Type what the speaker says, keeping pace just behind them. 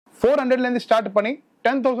400 ல இருந்து ஸ்டார்ட் பண்ணி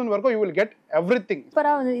 10,000 வரைக்கும் you will get everything.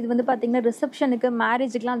 சூப்பரா வந்து இது வந்து பாத்தீங்கன்னா ரிசப்ஷனுக்கு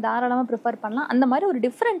மேரேஜுக்குலாம் தாராளமா ப்ரிஃபர் பண்ணலாம். அந்த மாதிரி ஒரு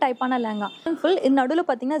டிஃப்ரெண்ட் டைப்பான லெஹங்கா. ஃபுல் இந்த நடுவில்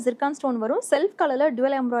பார்த்தீங்கன்னா ஜிர்கான் ஸ்டோன் வரும். செல்ஃப் கலரில்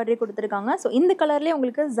டுவல் எம்ப்ராய்டரி கொடுத்துருக்காங்க. ஸோ இந்த கலர்லேயே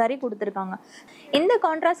உங்களுக்கு ஜரி கொடுத்துருக்காங்க. இந்த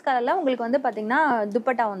கான்ட்ராஸ்ட் கலரில் உங்களுக்கு வந்து பார்த்தீங்கன்னா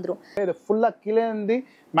துப்பட்டா வந்துடும். இது ஃபுல்லாக கீழே இருந்து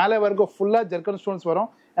மேலே வரைக்கும் ஃபுல்லாக ஜெர்கன் ஸ்டோன்ஸ் வரும்.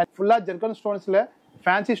 அண்ட் ஃபுல்லாக ஜெர்கன் ஸ்டோன்ஸில்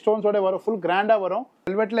ஃபேன்சி ஸ்டோன்ஸோட வரும். ஃபுல் கிராண்டாக வரும்.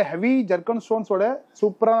 வெல்வெட்டில் ஹெவி ஜெர்கன் ஸ்டோன்ஸோட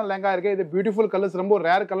சூப்பரான லெஹங்கா இருக்குது. இது பியூட்டிஃபுல் கலர்ஸ், ரொம்ப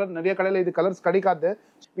ரேர் கலர். நிறைய கடையில் இது கலர்ஸ் கிடைக்காது.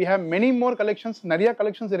 we have many more collections. நிறைய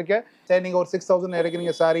கலெக்ஷன்ஸ் இருக்கு. சரி, நீங்கள் ஒரு 6,000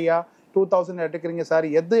 எடுக்கிறீங்க சாரியா, 2,000 எடுக்கிறீங்க சாரி,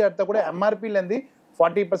 எது எடுத்த கூட எம்ஆர்பிலேருந்து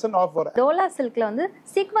 40% ஆஃப் வரும். டோலா சில்க்ல வந்து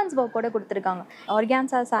சீக்வன்ஸ் ஒர்க் கூட கொடுத்துருக்காங்க.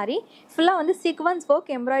 ஆர்கான்சா சாரி ஃபுல்லா வந்து சீக்வன்ஸ்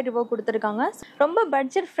ஒர்க் எம்ப்ராய்டரி ஒர்க் கொடுத்துருக்காங்க. ரொம்ப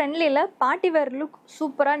பட்ஜெட் ஃப்ரெண்ட்லியில் பார்ட்டி வேர் லுக்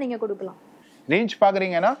சூப்பராக நீங்கள் கொடுக்கலாம். ரேஞ்ச்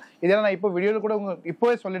பார்க்குறீங்கன்னா இதெல்லாம் நான் இப்போ வீடியோவில் கூட உங்களுக்கு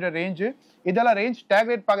இப்போவே சொல்லிட்டேன். ரேஞ்சு இதெல்லாம் ரேஞ்ச்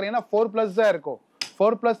டேக் ரேட் பார்க்குறீங்கன்னா 4+ தான் இருக்கும்.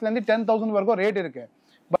 4+லேருந்து 10,000 வரைக்கும் ரேட் இருக்கு.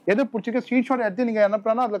 எது பிடிச்சிக்க ஸ்க்ரீன்ஷாட் எடுத்து நீங்கள் என்ன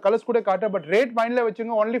பண்ணா அதில் கலர்ஸ் கூட காட்ட. பட் ரேட் மைண்டில்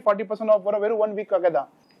வச்சுங்க. ஒன்லி 40% ஆஃப் வரும். வெறும் 1 வீக்காக தான்.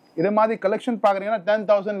 இது மாதிரி கலெக்ஷன் பார்க்குறீங்கன்னா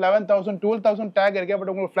 10,000, 11,000, 12,000 டேக் இருக்கு.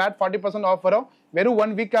 பட் உங்களுக்கு ஃபிளாட் 40% ஆஃப் வரும். வெறும்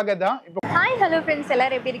 1 வீக்காக தான். இப்போ ஹாய் ஹலோ ஃப்ரெண்ட்ஸ்,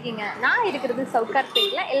 எல்லாரும் எப்படி இருக்கீங்க? நான் இருக்கிறது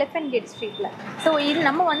சவுகார்பேட்டில் எலிஃபென்ட் கேட் ஸ்ட்ரீட்டில். ஸோ இது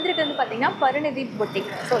நம்ம வந்திருக்கிறது பார்த்தீங்கன்னா பரிநிதி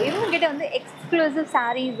பொட்டிக். ஸோ இவங்ககிட்ட வந்து எக்ஸ்க்ளூசிவ்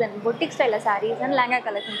சாரீஸ் அண்ட் பொட்டிக் ஸ்டைலில் சாரீஸ் அண்ட் லெஹங்கா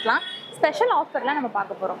கலெக்ஷன்ஸ்லாம் ஸ்பெஷல் ஆஃபர்லாம் நம்ம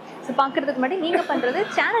பார்க்க போகிறோம். ஸோ பார்க்குறதுக்கு முன்னாடி நீங்கள் பண்ணுறது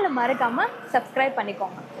சேனலை மறக்காமல் சப்ஸ்கிரைப்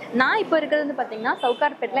பண்ணிக்கோங்க. நான் இப்போ இருக்கிறது வந்து பார்த்தீங்கன்னா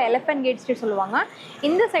சவுகார்பேட்டில் எலிஃபென்ட் கேட் ஸ்ட்ரீட் சொல்லுவாங்க.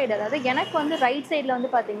 இந்த சைடு, அதாவது எனக்கு வந்து ரைட் சைடில் வந்து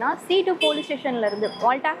பார்த்தீங்கன்னா C2 போலீஸ் ஸ்டேஷன்லேருந்து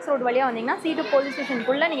வால்டாக்ஸ் ரோடு வழியாக வந்தீங்கன்னா C2 போலீஸ்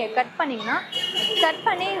ஸ்டேஷனுக்குள்ளே நீங்கள் கட் பண்ணிங்கன்னா கட்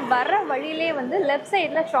பண்ணி வர்ற வழியிலே வந்து லெஃப்ட்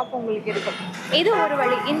சைடில் ஷாப் உங்களுக்கு இருக்கும். இது ஒரு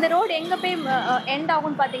வழி. இந்த ரோடு எங்கே போய் எண்ட்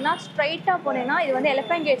ஆகும்னு பார்த்தீங்கன்னா ஸ்ட்ரைட்டாக போனீங்கன்னா இது வந்து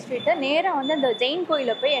எலிஃபென்ட் கேட் ஸ்ட்ரீட்டு நேராக வந்து இந்த ஜெயின்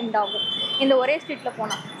கோயிலில் போய் எண்ட் ஆகும். இந்த ஒரே ஸ்ட்ரீட்டில்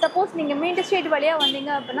போனால் சப்போஸ் நீங்கள் மீண்டு ஸ்ட்ரீட் வழியாக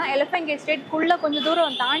வந்தீங்க அப்படின்னா எலிஃபென்ட் கேட் ஸ்ட்ரீட்குள்ளே கொஞ்சம்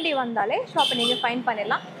தூரம் தாண்டி வந்தாலே ஷாப்பை நீங்கள் ஃபைண்ட்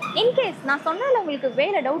பண்ணிடலாம். இன்கேஸ் நான் சொன்னால உங்களுக்கு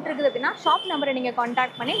வேறு டவுட் இருக்குது அப்படின்னா ஷாப் நம்பரை நீங்கள்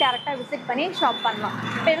காண்டாக்ட் பண்ணி டேரெக்டாக விசிட் பண்ணி ஷாப் பண்ணலாம்.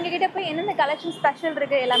 இப்போ இவங்ககிட்ட போய் என்னென்ன கலெக்ஷன் ஸ்பெஷல்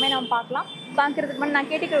இருக்குது எல்லாமே நம்ம பார்க்கலாம். பார்க்குறதுக்கு முன்னாடி நான்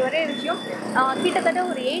கேட்டுக்கிற ஒரே விஷயம், கிட்டத்தட்ட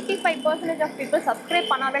ஒரு 85% ஆஃப் பீப்புள் சப்ஸ்கிரைப்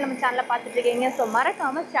பண்ணாவே நம்ம சேனலை பார்த்துட்டு இருக்கீங்க. ஸோ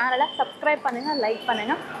மறக்காமல் சேனலை சப்ஸ்கிரைப் பண்ணுங்கள், லைக்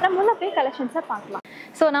பண்ணுங்கள். நம்ம உள்ள போய் கலெக்ஷன்ஸை பார்க்கலாம்.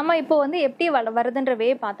 ஸோ நம்ம இப்போ வந்து எப்படி வருதுன்ற வே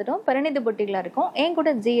பார்த்துட்டோம். பரிநிதி பொட்டிக்ல இருக்கோம். என்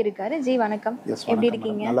கூட ஜி இருக்காரு. ஜி வணக்கம், எப்படி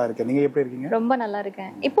இருக்கீங்க? நல்லா இருக்கேன். நீங்க எப்படி இருக்கீங்க? ரொம்ப நல்லா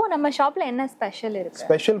இருக்கேன். இப்போ நம்ம ஷாப்ல என்ன ஸ்பெஷல் இருக்கு?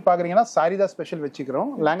 ஸ்பெஷல் பாக்குறீங்கன்னா சாரி தான் ஸ்பெஷல்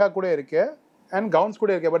வச்சுக்கிறோம். லெஹங்கா கூட இருக்கு அண்ட் கவுன்ஸ்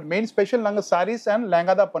கூட இருக்கு. பட் மெயின் ஸ்பெஷல் நாங்க சாரீஸ் அண்ட்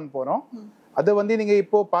லெஹங்கா தான் பண்ண போறோம். அது வந்து நீங்க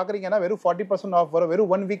இப்போ பாக்குறீங்கன்னா வெறும் 40% ஆஃப் வரும். வெறும்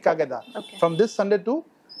 1 வீக்காக தான். From this Sunday to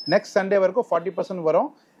next Sunday வரைக்கும் 40% வரும்.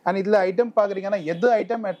 அண்ட் இதுல ஐட்டம் பாக்குறீங்கன்னா எது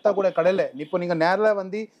ஐட்டம் எடுத்தா கூட கடையில இப்போ நீங்க நேரில்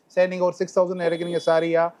வந்து சரி நீங்க ஒரு 6,000 எடுக்கிறீங்க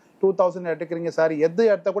சாரியா, 2,000 எடுக்கிறீங்க சாரி, எது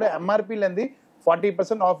எடுத்தா கூட எம்ஆர்பிலேருந்து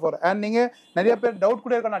 40% ஆஃப் வரும். அண்ட் நீங்க நிறைய பேர் டவுட்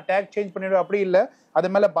கூட இருக்கும், நான் டேக் சேஞ்ச் பண்ணிடுவேன். அப்படி இல்லை, அது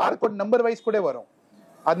மேல பார்கோட் நம்பர் வைஸ் கூட வரும்.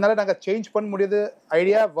 அதனால நாங்க சேஞ்ச் பண்ண முடியாது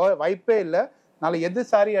ஐடியா வாய்ப்பே இல்லை. நாளை எது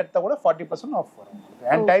சாரி எடுத்தா கூட 40% ஆஃப் வரும்.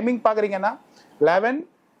 அண்ட் டைமிங் பாக்குறீங்கன்னா 11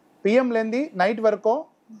 PM நைட் வரைக்கும்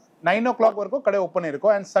 9 o'clock வரைக்கும் கடை ஓப்பன்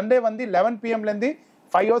இருக்கும். அண்ட் சண்டே வந்து 11 PM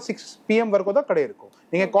 5 or 6 PM வரைக்கும் தான் கடை இருக்கும்.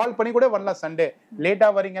 நீங்க கால் பண்ணி கூட வரலாம். சண்டே லேட்டா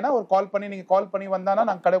வரீங்கன்னா ஒரு கால் பண்ணி வந்தானா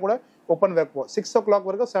நாங்க கடை கூட ஓப்பன் வைப்போம். 6 o'clock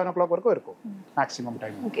வரைக்கும் 7 o'clock வரைக்கும் இருக்கும் மேக்ஸிமம்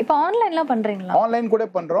டைம். இப்போ ஆன்லைன்ல பண்றீங்களா? ஆன்லைன் கூட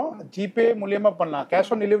பண்றோம். ஜிபே மூலியமா பண்ணலாம்.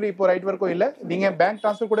 கேஷ் ஆன் டெலிவரி இப்போ ரைட் வரைக்கும் இல்ல. நீங்க பேங்க்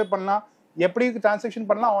ட்ரான்ஸ்ஃபர் கூட பண்ணலாம். எப்படி டிரான்சாக்ஷன்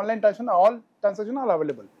பண்ணலாம். Online transaction all transaction all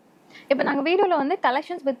available. இப்போ நாங்கள் வீடியோவில் வந்து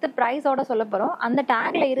கலெக்ஷன்ஸ் வித் ப்ரைஸோட சொல்ல போகிறோம். அந்த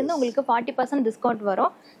டேக்ல இருந்து உங்களுக்கு 40% டிஸ்கவுண்ட்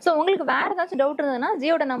வரும். ஸோ உங்களுக்கு வேறு ஏதாச்சும் டவுட் இருந்ததுன்னா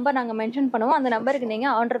ஜியோட நம்பர் நாங்கள் மென்ஷன் பண்ணுவோம். அந்த நம்பருக்கு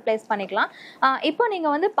நீங்கள் ஆர்டர் பிளேஸ் பண்ணிக்கலாம். இப்போ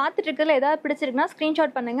நீங்கள் வந்து பார்த்துட்டு இருக்கிறதுல ஏதாவது பிடிச்சிருக்குன்னா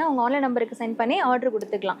ஸ்க்ரீன்ஷாட் பண்ணுங்கள். உங்கள் ஆன்லைன் நம்பருக்கு சென்ட் பண்ணி ஆர்டர்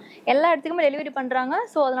கொடுத்துக்கலாம். எல்லா இடத்துக்குமே டெலிவரி பண்ணுறாங்க.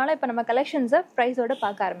 ஸோ அதனால் இப்போ நம்ம கலெக்ஷன்ஸை ப்ரைஸோட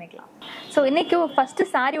பார்க்க ஆரம்பிக்கலாம். ஸோ இன்றைக்கி ஃபஸ்ட்டு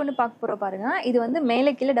சாரீ ஒன்று பார்க்க போகிறோம் பாருங்கள். இது வந்து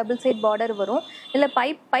மேலே கீழே டபுள் சைட் பார்டர் வரும். இதில்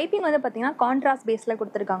பைப்பிங் வந்து பார்த்தீங்கன்னா கான்ட்ராஸ்ட் பேஸில்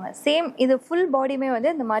கொடுத்துருக்காங்க. சேம் இது ஃபுல் பாடியுமே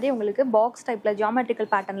வந்து இந்த மாதிரி உங்களுக்கு பாக்ஸ் டைப்ல ஜியோமெட்ரிக்கல்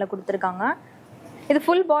பேட்டர்ன்ல கொடுத்துருக்காங்க. இது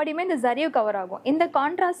ஃபுல் பாடியுமே இந்த ஜரியூ கவர் ஆகும். இந்த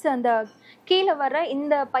கான்ட்ராஸ்ட் அந்த கீழே வர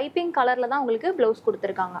இந்த பைப்பிங் கலர்ல தான் உங்களுக்கு ப்ளவுஸ்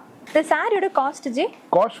கொடுத்துருக்காங்க. இந்த சாரியோட காஸ்ட் ஜி?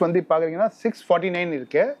 காஸ்ட் வந்து பாக்குறீங்கன்னா 649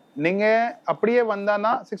 இருக்கு. நீங்க அப்படியே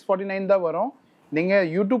வந்தானா 649 தான் வரும். நீங்க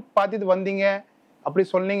யூடியூப் பார்த்துட்டு வந்தீங்க அப்படி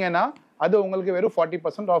சொன்னீங்கன்னா அது உங்களுக்கு வெறும்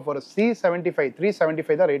 40% ஆஃப் வரும்.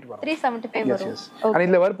 375 தான் ரேட் வரும். 375 வரும். அண்ட்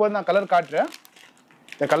இதுல வரும்போது நான் கலர் காட்டுறேன்.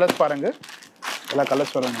 இந்த கலர்ஸ் பாருங்க, எல்லா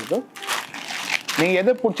கலர்ஸ் வரும் உங்களுக்கு. நீங்க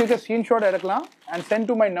எது பிடிச்சிருக்க ஸ்கிரீன்ஷாட் எடுக்கலாம் and sent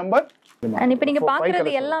to my number. And இப்போ நீங்க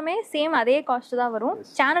பாக்குறது எல்லாமே சேம் அதே காஸ்ட் தான் வரும்.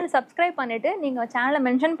 சேனல் சப்ஸ்கிரைப் பண்ணிட்டு நீங்க சேனலை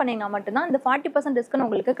மென்ஷன் பண்ணீங்கன்னா மட்டும்தான் இந்த 40% டிஸ்கவுண்ட்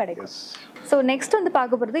உங்களுக்கு கிடைக்கும். ஸோ நெக்ஸ்ட் வந்து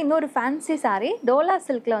பார்க்க போகிறது இன்னொரு ஃபேன்சி saree டோலா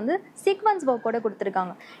சில்க்ல வந்து சீக்வன்ஸ் ஒர்க்கோட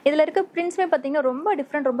கொடுத்துருக்காங்க. இதுல இருக்க பிரிண்ட்ஸ்மே பார்த்தீங்கன்னா ரொம்ப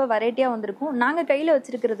டிஃப்ரெண்ட், ரொம்ப வெரைட்டியாக வந்திருக்கும். நாங்கள் கையில்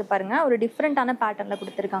வச்சிருக்கிறது பாருங்க ஒரு டிஃப்ரெண்டான பேட்டர்ல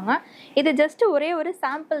கொடுத்துருக்காங்க. இது ஜஸ்ட் ஒரே ஒரு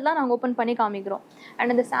சாம்பிள் தான் நாங்கள் ஓப்பன் பண்ணி காமிக்கிறோம்.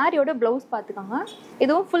 அண்ட் இந்த சாரியோட பிளவுஸ் பார்த்துக்காங்க,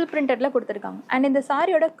 இதுவும் ஃபுல் பிரிண்டட்ல கொடுத்துருக்காங்க. அண்ட் இந்த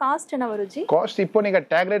சாரியோட காஸ்ட் என்ன வருது? காஸ்ட் இப்போ நீங்க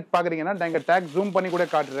டேக் ரேட் பாக்குறீங்கன்னா நீங்க டேக் ஜூம் பண்ணி கூட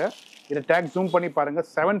காட்டுறேன். இது டேக் ஜூம் பண்ணி பாருங்க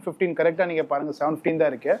 715 கரெக்டா நீங்க பாருங்க 715 தான்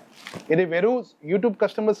இருக்கு. இது வெறும் யூடியூப்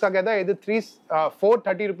கஸ்டமர்ஸ்க்காக தான். இது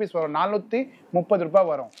 430 rupees வரும், 430 ரூபாய்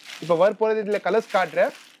வரும். இப்போ வர போறது இதுல கலர்ஸ்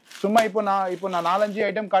காட்டுறேன். சும்மா இப்போ நான் 4-5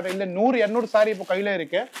 ஐட்டம் காட்டுறேன். இல்ல 100-200 சாரி இப்போ கையில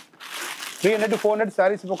இருக்கு. 300 to 400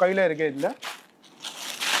 சாரீஸ் இப்போ கையில இருக்கு இதுல.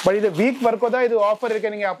 பட் இது வீக் வர்க்கோ தான் இது ஆஃபர்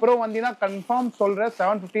இருக்கு. நீங்க அப்புறம் வந்தீங்கன்னா கன்ஃபார்ம் சொல்றேன்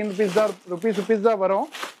 715 rupees தான் வரும்.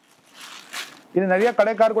 இது நிறைய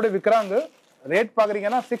கடைக்கார் கூட விற்கிறாங்க. ரேட்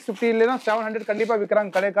பாக்குறீங்கன்னா 650 இல்லைன்னா 700 கண்டிப்பா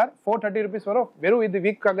விற்கிறாங்க கடைக்கார். 430 rupees வரும். வெறும் இது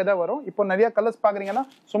வீக்காக தான் வரும். இப்போ நிறைய கலர்ஸ் பாக்குறீங்கன்னா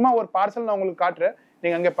சும்மா ஒரு பார்சல் நான் உங்களுக்கு காட்டுறேன்,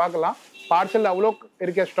 நீங்க அங்கே பார்க்கலாம். பார்சல் அவ்வளோ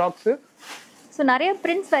இருக்க ஸ்டாக்ஸ். சோ நிறைய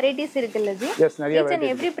பிரிண்ட்ஸ் வெரைட்டிஸ் இருக்குல்ல ஜி? எஸ், நிறைய variety.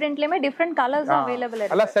 Every பிரிண்ட்லயே different colours available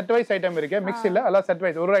இருக்கு. எல்லா செட் வைஸ் ஐட்டம் இருக்கு, மிக்ஸ் இல்ல. எல்லா செட்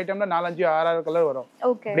வைஸ் ஒரு ஐட்டம்ல 4-5-6 கலர் வரும்.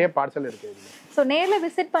 ஓகே, அப்படியே பார்சல் இருக்கு. சோ நேர்ல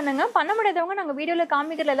விசிட் பண்ணுங்க. பண்ண முடியாதவங்க நாங்க வீடியோல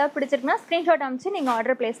காமிக்கிறதுல ஏதாவது பிடிச்சிருக்குனா ஸ்கிரீன்ஷாட் அனுப்பிச்சு நீங்க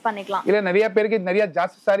ஆர்டர் பிளேஸ் பண்ணிக்கலாம். இல்ல நிறைய பேருக்கு நிறைய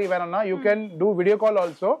ஜாஸ்தி சாரி வேணும்னா you can to video call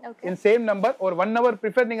also in same number. ஒரு 1 hour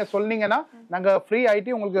ப்ரிஃபர் நீங்க சொன்னீங்கன்னா நாங்க ஃப்ரீ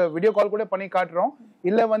ஐடி உங்களுக்கு வீடியோ கால் கூட பண்ணி காட்டுறோம்.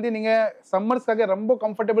 இல்ல வந்து நீங்க சம்மர்ஸ்க்காக ரொம்ப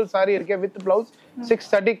கம்ஃபர்டபிள் சாரி இருக்கு வித் பிளவுஸ்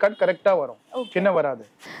 630 கட் கரெக்டா வரும், சின்ன வராது.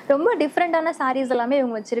 ரொம்ப டிஃப்ரெண்டான சாரீஸ் எல்லாமே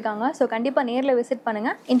இவங்க வச்சிருக்காங்க. ஸோ கண்டிப்பா நேர்ல விசிட்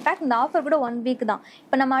பண்ணுங்க. இன்ஃபேக்ட் இந்த ஆஃபர் கூட 1 வீக் தான்.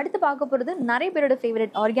 இப்போ நம்ம அடுத்து பார்க்க போறது நிறைய பேரோட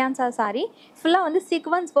ஃபேவரட் ஆர்கான்சா சாரி. ஃபுல்லா வந்து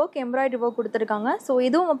சீக்வன்ஸ் ஒர்க், எம்ப்ராய்டரி ஒர்க் கொடுத்துருக்காங்க. ஸோ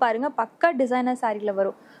இதுவும் பாருங்க பக்கா டிசைனர் சாரில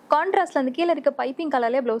வரும். கான்ட்ராஸ்ட்ல அந்த கீழே இருக்க பைப்பிங்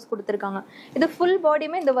கலர்லேயே பிளவுஸ் கொடுத்துருக்காங்க. இது ஃபுல்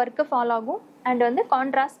பாடியுமே இந்த ஒர்க்கு ஃபாலோ ஆகும். அண்ட் வந்து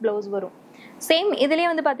கான்ட்ராஸ்ட் பிளவுஸ் வரும். சேம் இதுலயே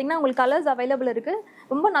வந்து பாத்தீங்கன்னா உங்களுக்கு கலர்ஸ் அவைலபிள் இருக்கு.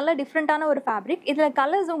 ரொம்ப நல்ல டிஃப்ரெண்டான ஒரு ஃபேப்ரிக். இதுல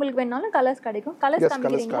கலர்ஸ் உங்களுக்கு வேணாலும் கலர்ஸ் கிடைக்கும். கலர்ஸ்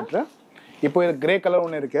காமிக்கிறீங்களா? இப்போ இது கிரே கலர்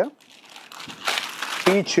ஒன்று இருக்கு,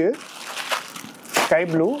 beach, sky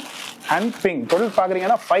blue and pink. Total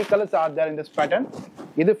பாக்குறீங்கன்னா 5 colours R there in this pattern.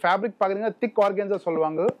 இது ஃபேப்ரிக் பாக்குறீங்கன்னா திக் ஆர்கன்சா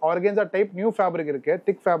சொல்லுவாங்க. ஆர்கன்சா டைப் நியூ ஃபேப்ரிக் இருக்கு,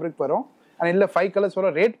 திக் ஃபேப்ரிக் வரும். அண்ட் இல்ல 5 கலர்ஸ்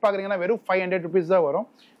வரும். ரேட் பாக்குறீங்கன்னா வெறும் 500 rupees தான் வரும்.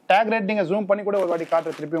 டேக் ரேட் நீங்க ஜூம் பண்ணி கூட ஒரு வாட்டி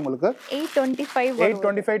காட்டுற திருப்பி உங்களுக்கு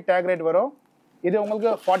 825 டேக் ரேட் வரும். இது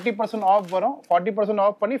உங்களுக்கு 40% ஆஃப் வரும். 40%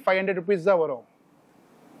 ஆஃப் பண்ணி 500 rupees தான் வரும்.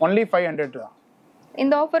 ஒன்லி 500 தான்.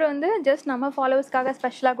 இந்த ஆஃபர் வந்து ஜஸ்ட் நம்ம ஃபாலோவர்ஸ்க்காக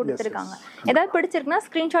ஸ்பெஷலா கொடுத்துருக்காங்க. ஏதாவது பிடிச்சிருக்குன்னா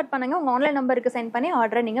ஸ்கிரீன்ஷாட் பண்ணுங்க, உங்க ஆன்லைன் நம்பருக்கு சென்ட் பண்ணி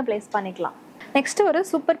ஆர்டரை நீங்க பிளேஸ் பண்ணிக்கலாம். நெக்ஸ்ட் ஒரு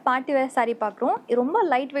சூப்பர் பார்ட்டி வேர் சாரி பார்க்குறோம். ரொம்ப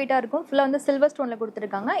லைட் வெயிட்டா இருக்கும். ஃபுல்லா வந்து சில்வர் ஸ்டோன்ல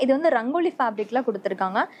கொடுத்துருக்காங்க. இது வந்து ரங்கோலி ஃபேப்ரிக்ல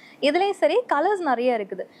கொடுத்துருக்காங்க. இதுலயும் சரி கலர்ஸ் நிறைய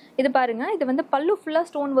இருக்குது. இது பாருங்க, இது வந்து பல்லு ஃபுல்லா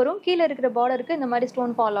ஸ்டோன் வரும். கீழே இருக்கிற பார்டருக்கு இந்த மாதிரி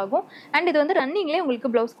ஸ்டோன் ஃபால் ஆகும். அண்ட் இது வந்து ரன்னிங்லேயே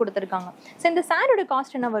உங்களுக்கு பிளவுஸ் கொடுத்துருக்காங்க. ஸோ இந்த சாரியோட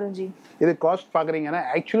காஸ்ட் என்ன வரும் ஜி? இது காஸ்ட் பாக்குறீங்கன்னா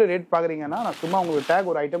ஆக்சுவலி ரேட் பாக்குறீங்கன்னா நான் சும்மா உங்களுக்கு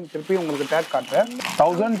டேக் ஒரு ஐட்டம் திருப்பி உங்களுக்கு டேக் காட்டுறேன்.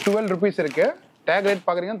 1012 rupees இருக்கு. டேக் ரேட்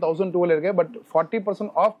பாக்குறீங்கன்னா 1012 இருக்கு. பட்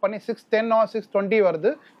 40% ஆஃப் பண்ணி 610 or 620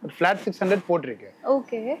 வருது. பட் ஃபிளாட் 600 போட்டிருக்கு.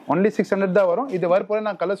 ஓகே, ஒன்லி 600 தான் வரும். இது வர போற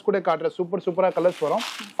நான் கலர்ஸ் கூட காட்டுறேன். சூப்பரா கலர்ஸ் வரும்.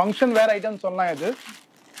 ஃபங்க்ஷன் வேற ஐட்டம் சொல்லலாம். இது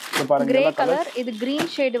பாருங்க, கிரே கலர், இது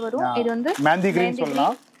கிரீன் ஷேட் வரும். இது வந்து மேந்தி கிரீன்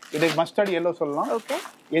சொல்லலாம். இது மஸ்டர்ட் yellow சொல்லலாம். ஓகே,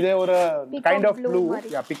 இது ஒரு kind of blue,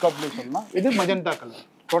 peacock blue சொல்லலாம். இது மஜெண்டா கலர்.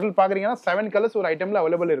 டோட்டல் பாக்குறீங்கன்னா 7 கலர்ஸ் ஒரு ஐட்டம்ல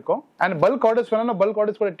அவைலபிள் இருக்கும். அண்ட் பல்க் ஆர்டர்ஸ் வேணும்னா பல்க்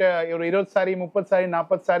ஆர்டர்ஸ் கூட ஒரு 20 சாரி, 30 சாரி,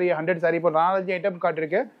 40 சாரி, 100 சாரி, இப்போ 4 ஐட்டம்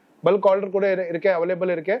காட்டிருக்கு. பல்க் ஆர்டர் கூட இருக்கு,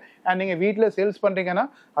 அவைலபிள் இருக்கு. அண்ட் நீங்க வீட்டுல சேல்ஸ் பண்றீங்கன்னா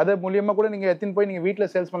அது மூலியமா கூட நீங்க எடுத்துன்னு போய் நீங்க வீட்டுல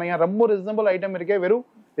சேல்ஸ் பண்ணீங்க. ரொம்ப ரீசனபிள் ஐட்டம் இருக்கு. வெறும்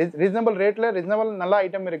ரீசனபிள் ரேட்ல ரீசனபிள் நல்ல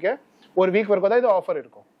ஐட்டம் இருக்கு. ஒரு வீக் வரைக்கும் தான் இது ஆஃபர்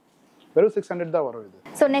இருக்கும். வெறும் 600 தான் வரும் இது.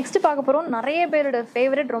 ஸோ நெக்ஸ்ட் பார்க்க போகிறோம் நிறைய பேரோட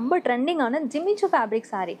ஃபேவரட் ரொம்ப ட்ரெண்டிங்கான ஜிமிச்சு ஃபேப்ரிக்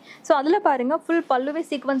சாரி. ஸோ அதில் பாருங்க ஃபுல் பல்லுவே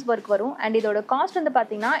சீக்வன்ஸ் ஒர்க் வரும். அண்ட் இதோட காஸ்ட் வந்து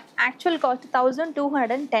பார்த்தீங்கன்னா ஆக்சுவல் காஸ்ட்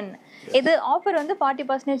 1210. இது ஆஃபர் வந்து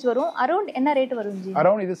 40% வரும். அரௌண்ட் என்ன ரேட் வரும் ஜி?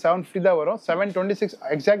 அரௌண்ட் இது 750 தான் வரும். 726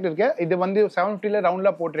 எக்ஸாக்ட் இருக்கு. இது வந்து 750ல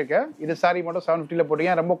ரவுண்ட்ல போட்டிருக்கு. இது சாரி மட்டும் 750ல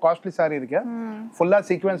போட்டிருக்கேன். ரொம்ப காஸ்ட்லி சாரி இருக்கு. ஃபுல்லா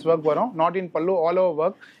சீக்வன்ஸ் ஒர்க் வரும். நாட் இன் பல்லு, ஆல் ஓவர்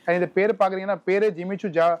ஒர்க். அண்ட் இந்த பேர் பாக்குறீங்கன்னா பேரு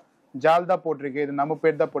ஜிமிச்சு ஜால் தான் போட்டிருக்கு. இது நம்ம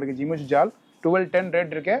பேர் தான் போட்டிருக்கு, ஜிமிச்சு ஜால். 1210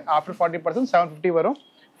 ரேட் இருக்கு. ஆஃப்டர் 40% 750 வரும்.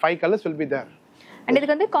 5 colours will be there. And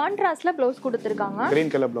இதுக்கு வந்து கான்ட்ராஸ்ட்ல ப்ளவுஸ் கொடுத்திருக்காங்க,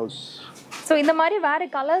 கிரீன் கலர் ப்ளவுஸ். சோ இந்த மாதிரி வேற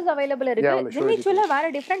கலர்ஸ் அவேலபிள் இருக்கு. ஜிமிச்சுல வேற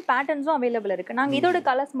டிஃபரண்ட் பேட்டர்ன்ஸும் அவேலபிள் இருக்கு. நாங்க இதோட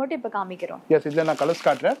கலர்ஸ் மட்டும் இப்ப காமிக்கிறோம். எஸ், இதுல நான் கலர்ஸ்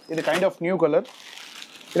காட்டுறேன். இது கைண்ட் ஆஃப் நியூ கலர்.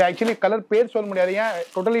 இது ஆக்சுவலி கலர் பேர் சொல்ல முடியாது, ஏன்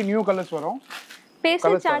டோட்டலி நியூ கலர்ஸ் வரும்.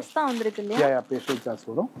 பேஸ்டல் சார்ட்ஸ் தான் வந்திருக்கு இல்லையா? யா பேஸ்டல் சார்ட்ஸ்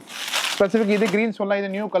வரும். ஸ்பெசிஃபிக் இது கிரீன் சொல்லலாம். இது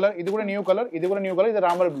நியூ கலர். இது கூட நியூ கலர். இது கூட நியூ கலர். இது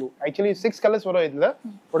ராமர் ப்ளூ. ஆக்சுவலி 6 கலர்ஸ் வரும். இதுல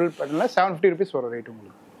டோட்டல் பேட்டர்ன்ல 750 rupees வரும் ரேட்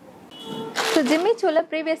உங்களுக்கு. ஸோ 𝗤𝗍𝗁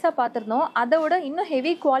ப்ரீவியஸாக பார்த்துருந்தோம். அதை விட இன்னும்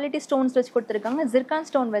ஹெவி குவாலிட்டி ஸ்டோன்ஸ் வச்சு கொடுத்துருக்காங்க. ஜிர்கான்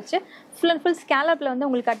ஸ்டோன் வச்சு ஃபுல் அண்ட் ஃபுல் ஸ்கேலப்பில் வந்து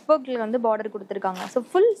உங்களுக்கு கட் ஒர்க்கில் வந்து பார்டர் கொடுத்துருக்காங்க. ஸோ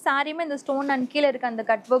ஃபுல் சாரியுமே இந்த ஸ்டோன் அண்ட் கீழே இருக்க அந்த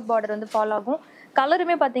கட் ஒர்க் பார்டர் வந்து ஃபாலோ ஆகும்.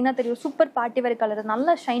 கலருமே பார்த்தீங்கன்னா தெரியும், சூப்பர் பார்ட்டி வேர் கலர்,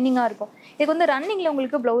 நல்லா ஷைனிங்காக இருக்கும். இதுக்கு வந்து ரன்னிங்கில்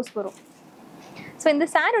உங்களுக்கு ப்ளவுஸ் வரும். ஸோ இந்த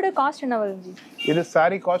சாரியோட காஸ்ட் என்ன வரும் ஜி? இது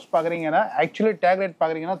சாரி காஸ்ட் பார்க்குறீங்கன்னா ஆக்சுவலி டேக் ரேட்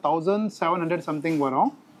பார்க்குறீங்கன்னா 1700 சம்திங்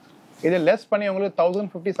வரும். இது லெஸ் பண்ணி உங்களுக்கு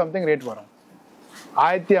 1050 சம்திங் ரேட் வரும்.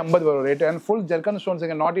 1050 வரும் ரேட். அண்ட் ஃபுல் ஜெர்கன் ஸ்டோன்ஸ்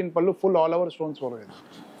இங்கே நாட் இன் பல்லு, ஃபுல் ஆல் ஓவர் ஸ்டோன்ஸ் வரும். இது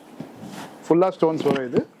ஃபுல்லாக ஸ்டோன்ஸ் வரும்.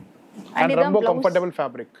 இது அண்ட் ரொம்ப கம்ஃபர்டபிள்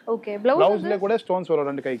ஃபேப்ரிக். ஓகே, ப்ளவுஸ்ல கூட ஸ்டோன்ஸ் வரும்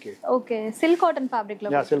ரெண்டு கைக்கு. Okay, silk cotton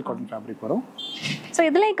ஃபேப்ரிக்ல. யா, சில்க் காட்டன் ஃபேப்ரிக் வரும். சோ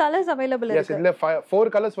இதுல கலர்ஸ் அவேலபிள் இருக்கு. எஸ், இதுல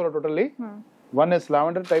 4 கலர்ஸ் வரும் totally. One is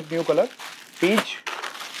lavender type new colour, beach,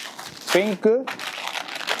 pink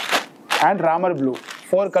and Ramar blue.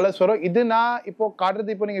 4 colours வரும். இது நான் இப்போ காட்டுறது,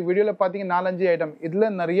 இப்போ நீங்க வீடியோல பாத்தீங்க 4-5 ஐட்டம். இதுல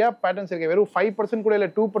நிறைய பேட்டர்ன்ஸ் இருக்கு. வெறும் 5% கூட இல்ல,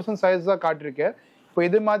 2% சைஸ் தான் காட்டிருக்கேன். இப்போ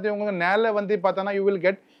இது மாதிரி உங்களுக்கு நேரில் வந்து பார்த்தோன்னா you will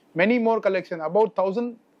get many more collection. About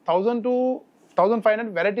 1000 to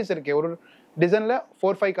 1500 varieties இருக்கு. ஒரு டிசைன்ல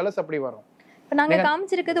 4-5 கலர்ஸ் அப்படி வரும். இப்போ நாங்க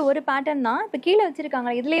காமிச்சிருக்கிறது ஒரு பேட்டர்ன் தான். இப்போ கீழே வச்சிருக்காங்க,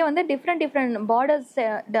 இதுலயே வந்து டிஃப்ரெண்ட் பார்டர்ஸ்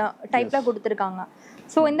டைப்ல கொடுத்துருக்காங்க.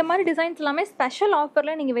 ஸோ இந்த மாதிரி டிசைன்ஸ் எல்லாமே ஸ்பெஷல்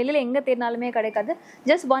ஆஃபரில் நீங்கள் வெளியில் எங்கே தேடினாலுமே கிடைக்காது.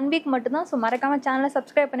 ஜஸ்ட் 1 வீக் மட்டும்தான். ஸோ மறக்காமல் சேனலை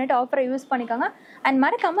சப்ஸ்கிரைப் பண்ணிவிட்டு ஆஃபரை யூஸ் பண்ணிக்கோங்க. அண்ட்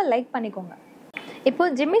மறக்காமல் லைக் பண்ணிக்கோங்க. இப்போ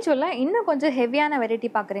𝗤𝗍𝗁 இன்னும் கொஞ்சம் ஹெவியான வெரைட்டி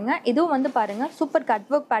பார்க்குறீங்க. இதுவும் வந்து பாருங்கள், சூப்பர் கட்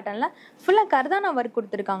ஒர்க் பேட்டர்னில் ஃபுல்லாக கர்தானா ஒர்க்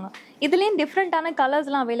கொடுத்துருக்காங்க. இதுலேயும் டிஃப்ரெண்ட்டான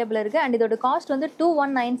கலர்ஸ்லாம் அவைலபிள் இருக்குது. அண்ட் இதோட காஸ்ட் வந்து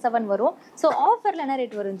 2197 வரும். ஸோ ஆஃபரில் என்ன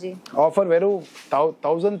ரேட் வரும் ஜி? ஆஃபர் வெறும்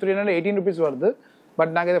 1318 ருபீஸ் வருது.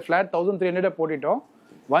 பட் நாங்கள் இதை ஃப்ளாட் 1300 போட்டுட்டோம்.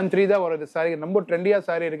 13 தான் வரும். இது சாரி ரொம்ப ட்ரெண்டியாக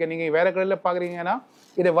சாரி இருக்கு. நீங்கள் வேற கடையில் பார்க்குறீங்கன்னா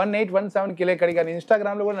இது 1817 கிலோ கிடைக்காது.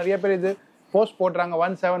 இன்ஸ்டாகிராமில் கூட நிறைய பேர் இது போஸ்ட் போட்டுறாங்க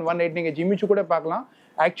 17, 18. நீங்கள் 𝗤𝗍𝗁 கூட பார்க்கலாம்.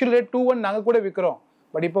 ஆக்சுவல் ரேட் 21 நாங்கள் கூட விற்கிறோம்.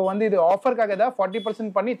 பட் இப்போ வந்து இது ஆஃபருக்காக தான்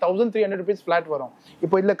 40% பண்ணி 1300 ருபீஸ் ஃபிளாட் வரும்.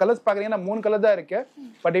 இப்போ இதில் கலர்ஸ் பார்க்குறீங்கன்னா 3 கலர் தான் இருக்கு.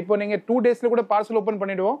 பட் இப்போ நீங்கள் 2 டேஸில் கூட பார்சல் ஓப்பன்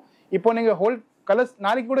பண்ணிடுவோம். இப்போ நீங்கள் ஹோல் கலர்ஸ்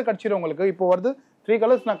நாளைக்கு கூட கிடச்சிடும் உங்களுக்கு. இப்போ வருது 3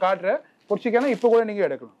 கலர்ஸ் நான் காட்டுறேன், பிடிச்சிக்கன்னா இப்போ கூட நீங்கள்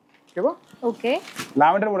எடுக்கலாம். ஓகேவா? ஓகே,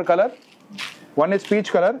 லாவெண்டர் ஒரு colour, one is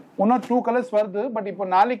peach colour, இன்னும் 2 கலர்ஸ் வருது. பட் இப்போ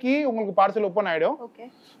நாளைக்கு உங்களுக்கு பார்சல் ஓப்பன் ஆயிடும். ஓகே.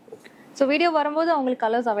 ஸோ வீடியோ வரும்போது உங்களுக்கு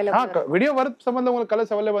கலர்ஸ் அவைலபிள். வீடியோ வரது சம்பந்தம் உங்களுக்கு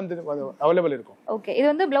கலர்ஸ் அவைலபிள் இருக்கும். ஓகே, இது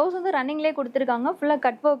வந்து பிளவுஸ் வந்து ரன்னிங்லேயே கொடுத்துருக்காங்க. ஃபுல்லாக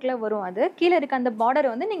கட் ஒர்க்கில் வரும். அது கீழே இருக்க அந்த பார்டர்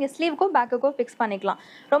வந்து நீங்கள் ஸ்லீவுக்கோ பேக்குக்கோ ஃபிக்ஸ் பண்ணிக்கலாம்.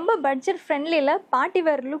 ரொம்ப பட்ஜெட் ஃப்ரெண்ட்லியில் பார்ட்டி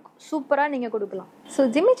வேர் லுக் சூப்பராக நீங்கள் கொடுக்கலாம். ஸோ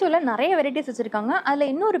𝗤𝗍𝗁 நிறைய வெரைட்டிஸ் வச்சுருக்காங்க.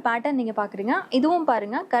 அதில் இன்னொரு பேட்டர்ன் நீங்கள் பார்க்குறீங்க. இதுவும்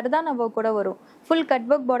பாருங்கள், கர்தானா ஒர்க் கூட வரும். ஃபுல் கட்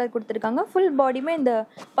ஒர்க் பார்டர் கொடுத்துருக்காங்க. ஃபுல் பாடியுமே இந்த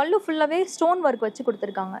பல்லு ஃபுல்லாகவே ஸ்டோன் ஒர்க் வச்சு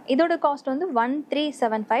கொடுத்துருக்காங்க. இதோட காஸ்ட் வந்து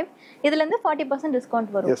 1375. இதுலேருந்து 40%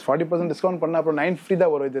 டிஸ்கவுண்ட் வரும். எஸ், 40% டிஸ்கவுண்ட் பண்ண அப்புறம் 950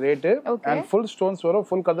 தான் வரும் இது ரேட்டு. அண்ட் ஃபுல் ஸ்டோன்ஸ் வரும்,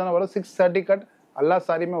 ஃபுல் கர்தானா வரும். 630 கட் எல்லா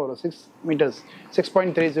சாரியுமே வரும். 6 மீட்டர்ஸ்,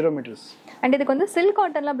 6.30 மீட்டர்ஸ். அண்ட் இதுக்கு வந்து சில்க்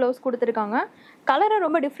காட்டன்ல ப்ளவுஸ் கொடுத்துருக்காங்க. கலரும்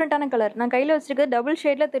ரொம்ப டிஃப்ரெண்டான கலர். நான் கையில் வச்சிருக்கிறது டபுள்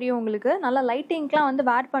ஷேட்ல தெரியும் உங்களுக்கு. நல்லா லைட்டிங்லாம் வந்து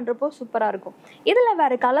வேர் பண்ணுறப்போ சூப்பராக இருக்கும். இதில்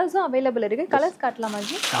வேற கலர்ஸும் அவைலபிள் இருக்கு. Colours காட்டலாமா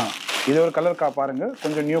G? இது ஒரு கலர் பாருங்க,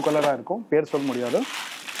 கொஞ்சம் நியூ கலராக இருக்கும், பேர் சொல்ல முடியாது.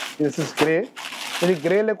 This is grey. இது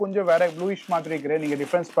கிரேல கொஞ்சம் வேற ப்ளூயிஷ் மாதிரி கிரே. நீங்கள்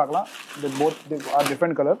டிஃப்ரென்ஸ் பார்க்கலாம். இது போத் ஆர்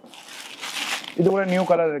டிஃப்ரெண்ட் கலர். இது கூட நியூ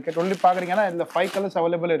கலர் இருக்கு. டொல்லி பார்க்குறீங்கன்னா இதில் 5 கலர்ஸ்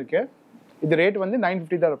அவைலபிள் இருக்கு. இது ரேட் வந்து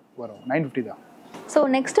 950 தான் வரும். 950 தான். ஸோ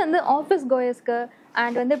நெக்ஸ்ட் வந்து ஆஃபீஸ் கோயர்ஸ்க்கு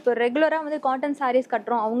அண்ட் வந்து இப்போ ரெகுலராக வந்து காட்டன் சாரீஸ்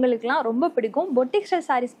கட்டுறோம் அவங்களுக்குலாம் ரொம்ப பிடிக்கும். பொட்டிக் ஸ்டைல்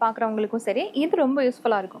சாரீஸ் பார்க்குறவங்களுக்கும் சரி இது ரொம்ப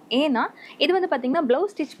யூஸ்ஃபுல்லாக இருக்கும். ஏன்னா இது வந்து பார்த்தீங்கன்னா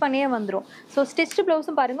ப்ளவுஸ் ஸ்டிச் பண்ணியே வந்துடும். ஸோ ஸ்டிச்டு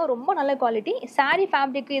ப்ளவுஸும் பாருங்கள் ரொம்ப நல்ல குவாலிட்டி. சாரீ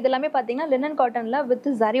ஃபேப்ரிக் இது எல்லாமே பார்த்தீங்கன்னா லினன் காட்டனில் வித்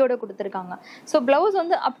ஜரியோட கொடுத்துருக்காங்க. ஸோ ப்ளவுஸ்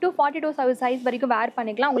வந்து அப் டு 42 சைஸ் வரைக்கும் வேர்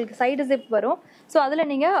பண்ணிக்கலாம். உங்களுக்கு சைடு ஜிப் வரும். ஸோ அதில்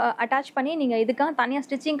நீங்கள் அட்டாச் பண்ணி நீங்கள் இதுக்காக தனியாக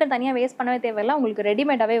ஸ்டிச்சிங்க்கு தனியாக வேஸ்ட் பண்ணவே தேவையில்லை. உங்களுக்கு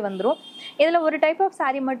ரெடிமேடாகவே வந்துடும். இதில் ஒரு டைப் ஆஃப்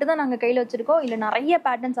சாரீ மட்டும் தான் நாங்கள் கையில் வச்சுருக்கோம். இல்லை நிறைய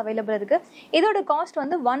பேட்டர்ன்ஸ் அவைலபிள் இருக்குது. இதோட காஸ்ட்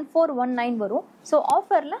வந்து 1419 வரும். ஸோ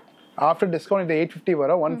ஆஃபரில் ஆஃப்டர் டிஸ்கவுண்ட் இது 850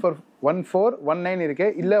 வரும். 1419 இருக்கு.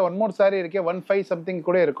 இல்ல ஒன் மோர் சாரி இருக்கு 15 சம்திங்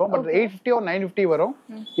கூட இருக்கும். பட் 850 or 950 வரும்.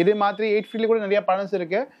 இதே மாதிரி 850 கூட நிறைய பேட்டர்ன்ஸ்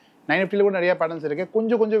இருக்கு, 950 கூட நிறைய பேட்டர்ன்ஸ் இருக்கு.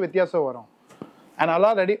 கொஞ்சம் வித்தியாசம் வரும்.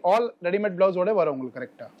 அண்ட் ஆல் ரெடிமேட் பிளவுஸோட வரும் உங்களுக்கு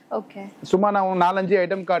கரெக்டா. ஓகே, சும்மா நான் 4-5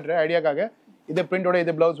 ஐட்டம் காட்டுறேன் ஐடியாக்காக. இது பிரிண்டோட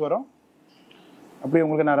இது பிளவுஸ் வரும். அப்படி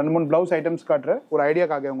உங்களுக்கு நான் 2-3 பிளவுஸ் ஐட்டம்ஸ் காட்டுறேன் ஒரு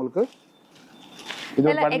ஐடியாக்காக உங்களுக்கு.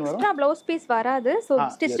 இல்ல எக்ஸ்ட்ரா ப்ளவுஸ் பீஸ் வராது. சோ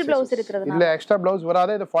ஸ்டிச்டு ப்ளவுஸ் இருக்குறதுனால இல்ல எக்ஸ்ட்ரா ப்ளவுஸ்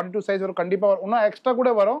வராது. இது 42 சைஸ் வரும் கண்டிப்பா. இன்னும் எக்ஸ்ட்ரா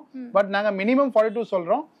கூட வரும். பட் நாங்க மினிமம் 42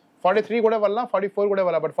 சொல்றோம். 43 கூட வரலாம், 44 கூட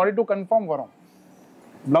வரலாம். பட் 42 கன்ஃபார்ம் வரும்.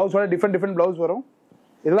 பிளவுஸ் வர டிஃபரெண்ட் பிளவுஸ் வரும்.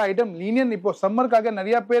 இதெல்லாம் ஐட்டம் லீனியன். இப்போ சம்மருக்காக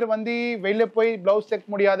நிறைய பேர் வந்து வெளியில போய் பிளவுஸ்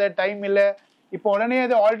தைக்க முடியாத டைம் இல்ல. இப்போ உடனே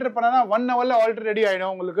அதை ஆல்டர் பண்ணா 1 ஹவர்ல ஆல்டர் ரெடி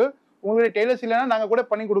ஆயிடும் உங்களுக்கு. உங்களுக்கு டெய்லர்ஸ் இல்லைன்னா நாங்க கூட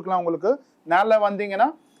பண்ணி கொடுக்கலாம் உங்களுக்கு. நேரில் வந்தீங்கன்னா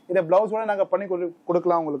இதை பிளவுஸோட நாங்க பண்ணி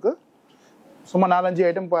கொடுக்கலாம் உங்களுக்கு. சும்மா 4-5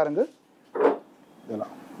 ஐட்டம் பாருங்க.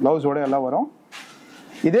 இதெல்லாம் ப்ளவுஸோட எல்லாம் வரும்.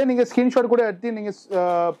 இதே நீங்கள் ஸ்க்ரீன்ஷாட் கூட எடுத்து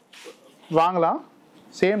நீங்கள் வாங்கலாம்.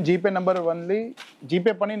 Same GPay number only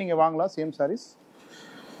GPay பண்ணி நீங்கள் வாங்கலாம் சேம் சாரீஸ்.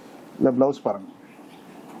 இல்லை ப்ளவுஸ் பாருங்கள்.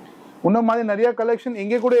 இன்னும் மாதிரி நிறைய கலெக்ஷன்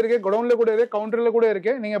இங்கே கூட இருக்கு, குடவுன்ல கூட இருக்கு, கவுண்டர்ல கூட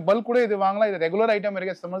இருக்கு. நீங்கள் பல்க் கூட இது வாங்கலாம். இது ரெகுலர் ஐட்டம்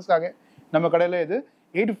இருக்கு கஸ்டமர்ஸ்க்காக. நம்ம கடையில் இது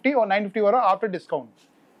 850 or 950 வரும் ஆஃப்டர் டிஸ்கவுண்ட்.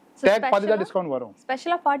 டேக் பாதி தான் டிஸ்கவுண்ட் வரும்.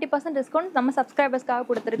 ஸ்பெஷலா 40% டிஸ்கவுண்ட் நம்ம சப்ஸ்கிரைபர்ஸ்க்காக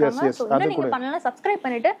கொடுத்திருக்காங்க. சோ இன்னும் நீங்க பண்ணலாம், சப்ஸ்கிரைப்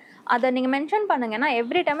பண்ணிட்டு அத நீங்க மென்ஷன் பண்ணுங்கன்னா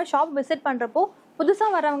எவ்ரி டைம் ஷாப் விசிட் பண்றப்போ புதுசா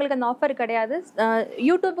வரவங்களுக்கு அந்த ஆஃபர் கிடையாது.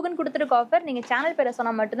 யூடியூபுக்குன்னு கொடுத்துருக்க ஆஃபர் நீங்க சேனல் பேரை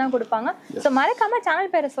சொன்னா மட்டும் தான் கொடுப்பாங்க. ஸோ மறக்காம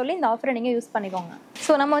சேனல் பேரை சொல்லி இந்த ஆஃபரை நீங்க யூஸ் பண்ணிக்கோங்க.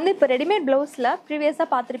 ஸோ நம்ம வந்து இப்போ ரெடிமேட் பிளவுஸ்ல ப்ரீவியஸா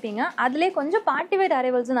பார்த்துருப்பீங்க. அதுலேயே கொஞ்சம் பார்ட்டி வேர்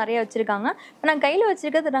அரைவல்ஸும் நிறைய வச்சிருக்காங்க. இப்போ நான் கையில்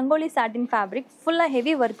வச்சிருக்கிறது ரங்கோலி சாட்டின் ஃபேப்ரிக். ஃபுல்லா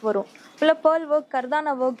ஹெவி ஒர்க் வரும். ஃபுல்லா பேர்ல் ஒர்க்,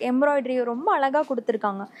 கர்தானா ஒர்க், எம்ப்ராய்டரி ரொம்ப அழகா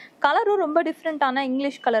கொடுத்துருக்காங்க. கலரும் ரொம்ப டிஃப்ரெண்டான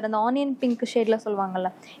இங்கிலீஷ் கலர், அந்த ஆனியன் பிங்க் ஷேட்ல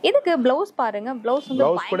சொல்லுவாங்கல்ல. இதுக்கு பிளவுஸ் பாருங்க. பிளவுஸ்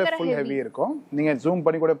வந்து பயங்கர ஹெவி இருக்கும். நீங்க ஜூம்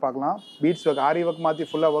பண்ணி கூட பார்க்கலாம். பீட்ஸ் ஒர்க், ஆரி ஒர்க் மாதிரி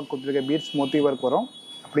ஃபுல்லா ஒர்க் கொடுத்துருக்க. பீட்ஸ் மோத்தி ஒர்க் வரும்,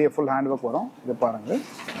 அப்படியே ஃபுல் ஹேண்ட் ஒர்க் வரும். இது பாருங்க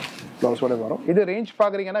ப்ளவுஸோட வரும். இது ரேஞ்ச்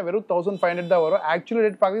பாக்குறீங்கன்னா வெறும் 1500 தான் வரும். ஆக்சுவல்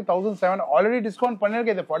ரேட் பாக்குறது 1700. ஆல்ரெடி டிஸ்கவுண்ட்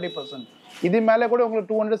பண்ணிருக்கேன் இது 40%. இது மேலே கூட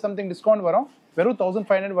உங்களுக்கு 200 சம்திங் டிஸ்கவுண்ட் வரும். வெறும்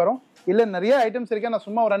 1500 வரும். இல்ல நிறைய ஐட்டம்ஸ் இருக்கு. நான்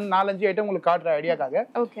சும்மா ஒரு 4-5 ஐட்டம் உங்களுக்கு காட்டுற ஐடியாக்காக.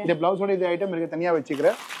 இது பிளவுஸோட இது ஐட்டம் இருக்கு, தனியா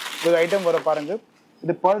வச்சுக்கிறேன். இது ஐட்டம் வர பாருங்க.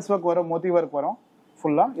 இது பேர்ல்ஸ் ஒர்க் வரும், மோத்தி ஒர்க் வரும்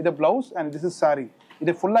ஃபுல்லா. இது blouse and this is sorry.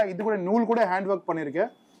 இது ஃபுல்லா இது கூட நூல் கூட ஹேண்ட் ஒர்க்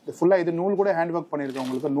பண்ணிருக்கேன். இது ஃபுல்லா இது நூல் கூட ஹேண்ட் ஒர்க் பண்ணிருக்கேன்.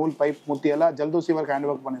 உங்களுக்கு நூல் பைப் முத்தி எல்லாம் ஜல்தோசி ஒர்க் ஹேண்ட்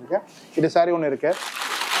ஒர்க் பண்ணிருக்கேன். இது சாரி ஒன்று இருக்கு.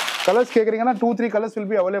 Colours கேக்குறீங்கன்னா 2-3 colours will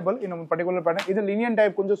be available in particular pattern. இது லினியன்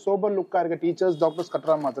டைப், கொஞ்சம் சோபர் லுக்கா இருக்கு. டீச்சர்ஸ் டாக்டர்ஸ்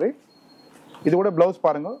கட்டுற மாதிரி. இது கூட பிளவுஸ்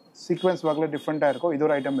பாருங்க, சீக்வன்ஸ் ஒர்க்ல டிஃப்ரெண்டா இருக்கும். இது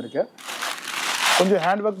ஒரு ஐட்டம் இருக்கு. கொஞ்சம்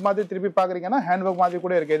ஹேண்ட் ஒர்க் மாதிரி திருப்பி பாக்குறீங்கன்னா ஹேண்ட் ஒர்க் மாதிரி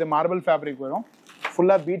கூட இருக்கு. இது மார்பிள் ஃபேப்ரிக் வரும்.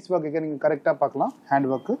 ஃபுல்லா பீட்ஸ் ஒர்க் இருக்கு. நீங்க கரெக்டா பார்க்கலாம் ஹேண்ட்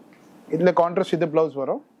ஒர்க். இதுல கான்ட்ராஸ்ட் இது பிளவுஸ்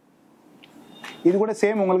வரும். இது கூட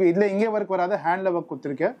சேம் உங்களுக்கு இதுல இங்கே ஒர்க் வராது, ஹேண்ட்ல ஒர்க்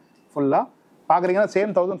கொடுத்துருக்கேன். ஃபுல்லா பாக்குறீங்கன்னா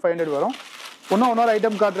சேம் 1500 வரும். இன்னொரு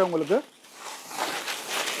ஐட்டம் காட்டுறேன் உங்களுக்கு.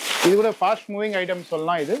 இது கூட ஃபாஸ்ட் மூவிங் ஐட்டம்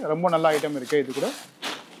சொல்லலாம். இது ரொம்ப நல்ல ஐட்டம் இருக்கு. இது கூட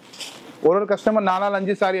ஒரு கஸ்டமர்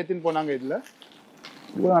 4-5 சாரி எடுத்துன்னு போனாங்க. இதுல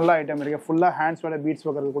இது நல்ல ஐட்டம் இருக்கு. ஃபுல்லா ஹேண்ட்ஸோட பீட்ஸ்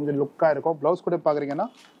ஒர்க் கொஞ்சம் லுக்கா இருக்கும். பிளவுஸ் கூட பாக்குறீங்கன்னா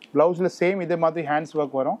பிளவுஸ்ல சேம் இதே மாதிரி ஹேண்ட்ஸ்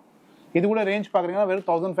ஒர்க் வரும். இது கூட ரேஞ்ச் பாக்குறீங்கன்னா வெறும்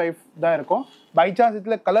 1500 தான் இருக்கும். பை சான்ஸ்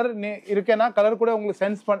இதுல கலர் இருக்கேன்னா கலர் கூட உங்களுக்கு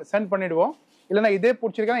சென்ட் பண்ணிடுவோம். இல்லைன்னா இதே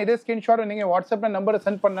பிடிச்சிருக்கேன்னா இதே ஸ்கிரீன்ஷாட் நீங்க வாட்ஸ்அப்ல நம்பரை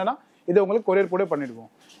சென்ட் பண்ணனா இது உங்களுக்கு கொரியர் கூட பண்ணிடுவோம்.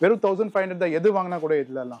 வெறும் 1500 தான். எது வாங்கினா கூட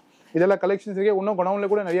இதுலாம் இதெல்லாம் கலெக்ஷன்ஸ் இருக்கு. இன்னும் குடவுன்ல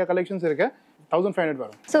கூட நிறைய கலெக்ஷன்ஸ் இருக்கு. 1500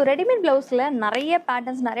 வரும். ஸோ ரெடிமேட் பிளவுஸ்ல நிறைய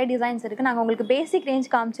பேட்டர்ன்ஸ், நிறைய டிசைன்ஸ் இருக்கு. நாங்கள் உங்களுக்கு பேசிக் ரேஞ்ச்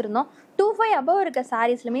காமிச்சிருந்தோம். 2500 above இருக்க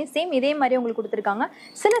சாரீஸ்லுமே சேம் இதே மாதிரி உங்களுக்கு கொடுத்துருக்காங்க.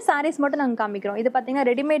 சில சாரீஸ் மட்டும் நாங்கள் காமிக்கிறோம். இது பார்த்தீங்கன்னா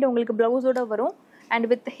ரெடிமேட் உங்களுக்கு பிளவுஸோட வரும் அண்ட்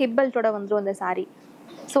வித் ஹிப் பெல்ட்டோட வந்துடும் அந்த சாரீ.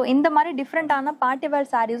 ஸோ இந்த மாதிரி டிஃப்ரெண்டான பார்ட்டி வேர்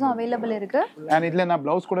சாரீஸும் அவைலபிள் இருக்கு. அண்ட் இதுல நான்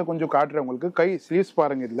பிளவுஸ் கூட கொஞ்சம் காட்டுறேன் உங்களுக்கு. கை ஸ்லீவ்ஸ்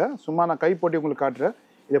பாருங்க. இதுல சும்மா நான் கை போட்டு உங்களுக்கு காட்டுறேன்.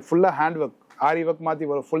 இது ஃபுல்லா ஹேண்ட் ஒர்க், ஆரி ஒர்க் மாதிரி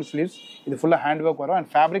வரும். Full sleeves. இது ஃபுல்லா ஹேண்ட் ஒர்க் வரும். அண்ட்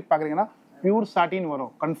ஃபேப்ரிக் பாக்குறீங்கன்னா பியூர் சாட்டின்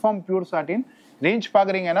வரும். கன்ஃபார்ம் பியூர் சாட்டின். ரேஞ்ச்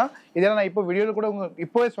பாக்குறீங்கன்னா இதெல்லாம் நான் இப்போ வீடியோல கூட உங்களுக்கு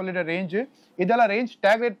இப்போவே சொல்லிட்டேன் ரேஞ்ச். இதெல்லாம் ரேஞ்ச்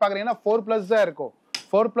டேக் ரேட் பாக்குறீங்கன்னா 4+ தான் இருக்கும்.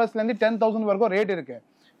 4+ இருந்து 10,000 வரைக்கும் ரேட் இருக்கு.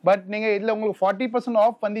 பட் நீங்க இதுல உங்களுக்கு 40%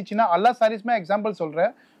 ஆஃப் வந்துச்சுன்னா எல்லா சாரீஸ்மே எக்ஸாம்பிள்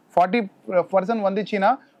சொல்றேன். 40% வந்துச்சுன்னா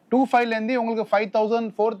 2500 இருந்து உங்களுக்கு 5000,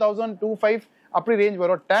 4000, 25 அப்படி ரேஞ்ச்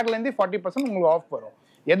வரும். டேக்ல இருந்து 40% உங்களுக்கு ஆஃப் வரும்.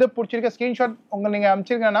 எதை பிடிச்சிருக்க ஸ்கிரீன்ஷாட் நீங்க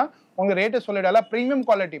அனுப்பிச்சிருக்கீங்கன்னா உங்களுக்கு ரேட்டை சொல்லிடலாம். Premium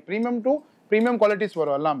quality, premium to premium qualities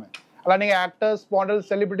வரும் எல்லாமே. எல்லாம் நீங்க ஆக்டர்ஸ், மாடல்ஸ்,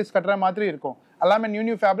 செலிபிரிட்டிஸ் கட்டுற மாதிரி இருக்கும். எல்லாமே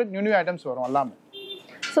நியூ ஃபேப்ரிக், நியூ ஐட்டம்ஸ் வரும் எல்லாமே.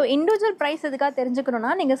 ஸோ இண்டிவிஜுவல் ப்ரைஸ் எதுக்காக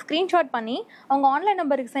தெரிஞ்சுக்கணும்னா நீங்கள் ஸ்க்ரீன்ஷாட் பண்ணி அவங்க ஆன்லைன்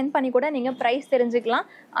நம்பருக்கு சென்ட் பண்ணி கூட நீங்கள் ப்ரைஸ் தெரிஞ்சுக்கலாம்.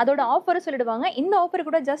 அதோட ஆஃபரும் சொல்லிடுவாங்க. இந்த ஆஃபர்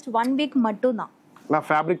கூட ஜஸ்ட் 1 வீக் மட்டும் தான். எல்லாம்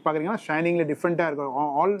ஃபேப்ரிக் பார்க்குறீங்கன்னா ஷைனிங்ல டிஃப்ரெண்ட்டாக இருக்கும்.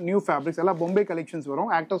 ஆல் நியூ ஃபேப்ரிக்ஸ் எல்லாம் பொம்பை கலெக்ஷன்ஸ் வரும்.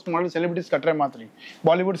 ஆக்டர்ஸ், மாடல், செலிபிரிட்டிஸ் கட்டுற மாதிரி.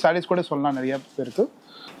 பாலிவுட் சாரீஸ் கூட சொல்லலாம் நிறைய பேருக்கு.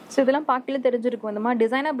 ஸோ இதெல்லாம் பார்க்கல தெரிஞ்சிருக்கும். இந்த மாதிரி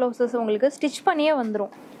டிசைனர் ப்ளவுசஸ் உங்களுக்கு ஸ்டிச் பண்ணியே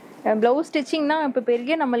வந்துடும். ப்ளவுஸ் ஸ்டிச்சிங்னா இப்போ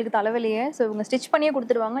பெரிய நம்மளுக்கு தலைவலியே. ஸோ இவங்க ஸ்டிச் பண்ணியே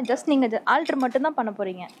கொடுத்துருவாங்க. ஜஸ்ட் நீங்கள் ஆல்டர் மட்டும் தான் பண்ண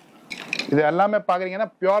போறீங்க. இது எல்லாமே பாக்குறீங்கன்னா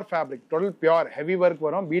pure fabric, total pure heavy work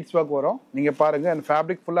வரும். பீட்ஸ் ஒர்க் வரும். நீங்க பாருங்க. அண்ட்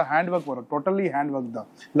ஃபேப்ரிக் ஃபுல்லா ஹேண்ட் ஒர்க் வரும். டோட்டலி ஹேண்ட் ஒர்க் தான்.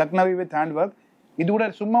 Lucknowi with hand work. இது கூட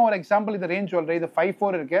சும்மா ஒரு எக்ஸாம்பிள் இது ரேஞ்ச் சொல்றேன். இது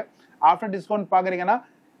 54 இருக்கு. ஆஃப்டர் டிஸ்கவுண்ட் பாக்குறீங்கன்னா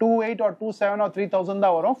 28 or 27 or 3000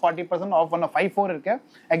 தான் வரும். 40% ஆஃப் பண்ண 54 இருக்கு.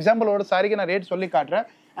 எக்ஸாம்பிள் ஒரு சாரிக்கு நான் ரேட் சொல்லி காட்டுறேன்.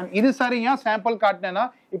 அண்ட் இது சாரி ஏன் சாம்பிள் காட்டினேன்னா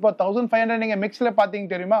இப்போ 1500 நீங்க மிக்ஸ்ல பாத்தீங்க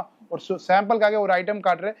தெரியுமா. ஒரு சாம்பிளுக்காக ஒரு ஐட்டம்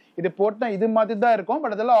காட்டுறேன். இது போட்டா இது மாதிரி தான் இருக்கும்.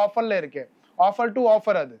 பட் அதெல்லாம் ஆஃபர்ல இருக்கு. Offer to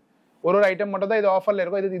offer. அது ஒரு ஐட்டம் மட்டும் தான் இது ஆஃபர்ல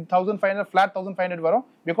இருக்கும். இது 1500 ஃபிளாட் 1500 வரும்.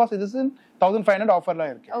 பிகாஸ் இது 1500 ஆஃபர்ல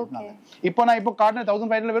இருக்கு. இப்போ நான் இப்போ காட்டின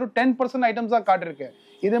 1500 வெறும் 10% ஐட்டம்ஸ் தான் காட்டிருக்கேன்.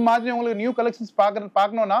 இது மாதிரி உங்களுக்கு நியூ கலெக்ஷன்ஸ்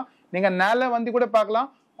பார்க்கணும்னா நீங்க நேர்ல வந்து கூட பார்க்கலாம்,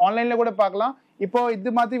 ஆன்லைன்ல கூட பார்க்கலாம். இப்போ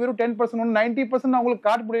இது மாதிரி வெறும் 10%, 90% உங்களுக்கு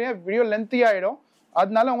காட்ட முடியும். வீடியோ லென்த்தி ஆயிடும்.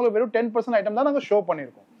 அதனால உங்களுக்கு வெறும் 10% ஐட்டம் தான் நாங்கள் ஷோ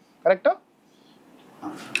பண்ணியிருக்கோம். கரெக்டா?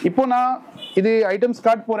 இப்போ நான் இது ஐட்டம்ஸ்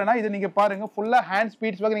கார்ட் போறேன்னா இது நீங்க பாருங்க ஃபுல்லா ஹேண்ட்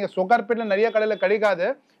ஸ்பீட்ஸ் ஒர்க். நீங்க சோகார்பேட்ல நிறைய கடையில கிடைக்காது.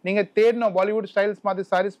 நீங்க தேடணும் பாலிவுட் ஸ்டைல்ஸ் மாதிரி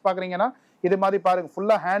சாரீஸ் பாக்குறீங்கன்னா இது மாதிரி பாருங்க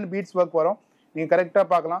ஃபுல்லா ஹேண்ட் பீட்ஸ் ஒர்க் வரும். நீங்க கரெக்டா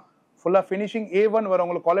பார்க்கலாம். ஃபுல்லா ஃபினிஷிங் A1 வரும்.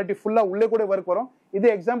 உங்களுக்கு குவாலிட்டி ஃபுல்லா உள்ளே கூட ஒர்க் வரும். இது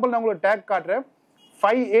எக்ஸாம்பிள் நான் உங்களுக்கு டேக் காட்டுறேன்.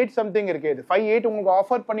 5,800 சம்திங் இருக்கு. இது 5,800 உங்களுக்கு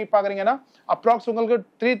ஆஃபர் பண்ணி பாக்குறீங்கன்னா அப்ராக்ஸ் உங்களுக்கு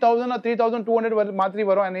 3,000 or 3,200 மாதிரி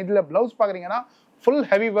வரும். அண்ட் இதுல பிளவுஸ் பாக்குறீங்கன்னா ஃபுல்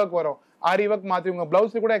ஹெவி ஒர்க் வரும். ஆரி ஒர்க் மாதிரி உங்க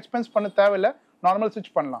பிளவுஸ் கூட எக்ஸ்பென்ஸ் பண்ண தேவையில்லை. நார்மல்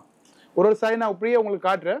ஸ்டிச் பண்ணலாம். ஒரு சாரி நான் அப்படியே உங்களுக்கு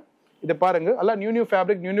காட்டுறேன். இதை பாருங்க. எல்லாம் நியூ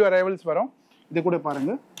ஃபேப்ரிக் நியூ அரைவல்ஸ் வரும். இது கூட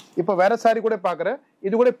பாருங்க. இப்போ வேற சாரி கூட பாக்குறேன்.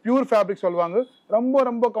 இது கூட பியூர் ஃபேப்ரிக் சொல்லுவாங்க.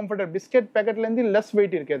 ரொம்ப கம்ஃபர்டபிள். பிஸ்கெட் பேக்கெட்ல இருந்து லெஸ்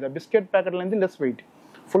வெயிட் இருக்கு. பிஸ்கெட் பேக்கெட்ல இருந்து லெஸ் வெயிட்.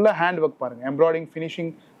 ஃபுல்லா ஹேண்ட் ஒர்க் பாருங்க. எம்ப்ராய்டிங்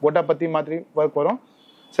ஃபினிஷிங் கோட்டாபத்தி மாதிரி ஒர்க் வரும்.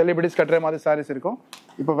 செலிபிரிட்டிஸ் கட்டுற மாதிரி சாரீஸ் இருக்கும்.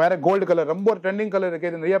 இப்போ வேற கோல்டு கலர் ரொம்ப ட்ரெண்டிங் கலர் இருக்கு.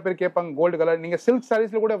 இது நிறைய பேர் கேட்பாங்க கோல்டு கலர். நீங்க சில்க்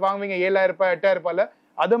சாரீஸ்ல கூட வாங்குவீங்க 7,000 ரூபாய் 8,000 ரூபாயில.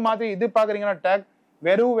 அது மாதிரி இது பாக்குறீங்கன்னா டேக்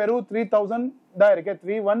வெறும் 3,000 தான் இருக்கு.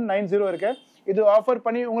 3,190 இருக்கு. இது ஆஃபர்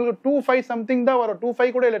பண்ணி உங்களுக்கு 2,500 சம்திங் தான் வரும்.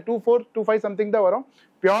 2,500 கூட இல்ல 2,400 2,500 சம்திங் தான் வரும்.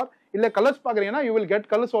 பியூர் இல்ல கலர்ஸ் பாக்குறீங்கன்னா you will get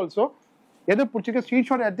colours also. எது பிடிச்சிருக்கு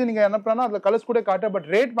ஸ்கிரீன்ஷாட் எடுத்து நீங்க அனுப்புறனா அதுல கலர்ஸ் கூட காட்ட. பட்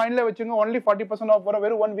ரேட் மைண்ட்ல வச்சுங்க. ஒன்லி 40% ஆஃப் வரும்.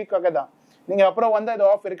 வெறும் 1 வீக்காக தான். நீங்க அப்புறம் வந்தா இது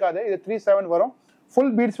ஆஃப் இருக்காது. இது 3,700 வரும்.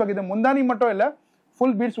 Full beads work. இது முந்தானி மட்டும் இல்ல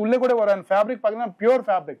ஃபுல் பீட்ஸ் உள்ளே கூட வரும். ஃபேப்ரிக் பாத்தீங்கன்னா பியூர்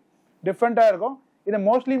ஃபேப்ரிக் டிஃப்ரெண்டா இருக்கும். இது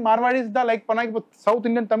மோஸ்ட்லி மார்வாடிஸ் தான் லைக் பண்ணாங்க. இப்போ சவுத்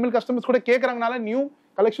இந்தியன் தமிழ் கஸ்டமர்ஸ் கூட கேட்கறாங்கனால நியூ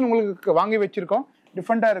கலெக்ஷன் உங்களுக்கு வாங்கி வச்சிருக்கோம்.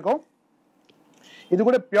 டிஃப்ரெண்டா இருக்கும். இது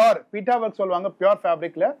கூட பியூர் பீட்டா ஒர்க் சொல்லுவாங்க. பியூர்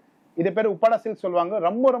ஃபேப்ரிக்ல இது பேர் உப்பாடா சில்க் சொல்லுவாங்க.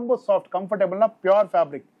 ரொம்ப சாஃப்ட் கம்ஃபர்டபுள்னா பியூர்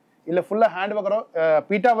ஃபேப்ரிக். இல்ல ஃபுல்லா ஹேண்ட் ஒர்க் வரும்.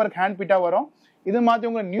 பீட்டா ஒர்க் ஹேண்ட் பீட்டா வரும். இது மாதிரி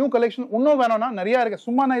உங்க நியூ கலெக்ஷன் இன்னும் வேணும்னா நிறைய இருக்கு.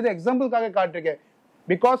 சும்மா நான் இது எக்ஸாம்பிளுக்காக காட்டிருக்கேன்.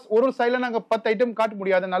 பிகாஸ் ஒரு சைட்ல நாங்க 10 ஐட்டம் காட்ட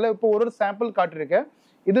முடியாதனால இப்போ ஒரு சாம்பிள் காட்டிருக்கேன்.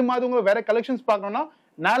 இது மாதிரி உங்களுக்கு வேற கலெக்ஷன்ஸ் பார்க்கணும்னா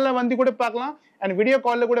நாள வந்து கூட பார்க்கலாம். அண்ட் வீடியோ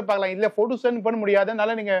கால்ல கூட பார்க்கலாம். இதுல போட்டோ சென்ட் பண்ண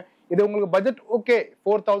முடியாதனால நீங்க இது உங்களுக்கு பட்ஜெட் ஓகே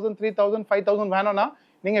 4,000 3,000 5,000 வேணும்னா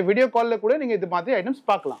நீங்க வீடியோ கால்ல கூட நீங்க இது மாதிரி ஐட்டம்ஸ்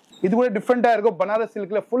பார்க்கலாம். இது கூட டிஃப்ரெண்டா இருக்கும். பனாரஸ்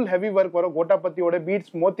சில்க்ல ஃபுல் ஹெவி ஒர்க் வரும். கோட்டாபத்தியோட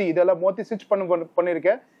பீட்ஸ் மோத்தி இதெல்லாம் மோத்தி ஸ்டிச்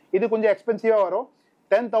பண்ணிருக்கேன். இது கொஞ்சம் எக்ஸ்பென்சிவா வரும்.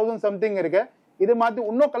 10,000 சம்திங் இருக்கு. இது மாதிரி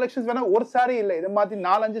இன்னும் கலெக்ஷன்ஸ் வேணா ஒரு சாரி இல்லை. இது மாதிரி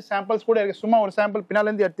 4-5 சாம்பிள்ஸ் கூட இருக்கு. சும்மா ஒரு சாம்பிள் பின்னால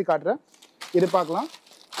இருந்து எடுத்து காட்டுறேன். இது பார்க்கலாம்.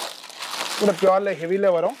 கூட பியூர்ல ஹெவில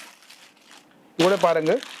வரும். இது கூட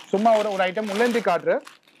பாருங்க. சும்மா ஒரு ஐட்டம் உள்ளேந்து காட்டுறேன்.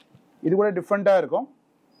 இது கூட டிஃப்ரெண்டா இருக்கும்.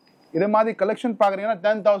 இது மாதிரி கலெக்ஷன் பாக்குறீங்கன்னா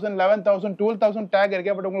 10,000 11,000 12,000 டேக்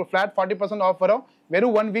இருக்கு. பட் உங்களுக்கு ஃபிளாட் 40% ஆஃப் வரும்.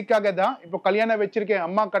 வெறும் 1 வீக்காக தான். இப்போ கல்யாணம் வச்சிருக்கேன்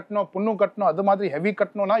அம்மா கட்டணும் பொண்ணு கட்டணும் அது மாதிரி heavy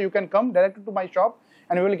கட்டணும்னா you can come direct to my shop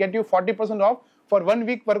and will get you 40% of for 1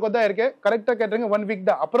 week வரைக்கும் தான் இருக்கு. கரெக்டா கேட்டுருங்க 1 வீக்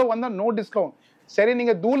தான். அப்புறம் வந்தா நோ டிஸ்கவுண்ட். சரி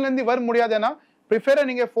நீங்க தூர்ல இருந்து வர முடியாதுன்னா ப்ரிஃபரா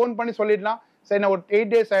நீங்க ஃபோன் பண்ணி சொல்லிடலாம். சரி நான் ஒரு 8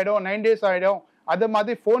 days ஆயிடும் 9 days ஆயிடும் அது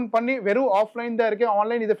மாதிரி ஃபோன் பண்ணி வெறும் ஆஃப்லைன் தான் இருக்கு.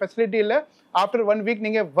 ஆன்லைன் இது ஃபெசிலிட்டி இல்லை. ஆஃப்டர் 1 வீக்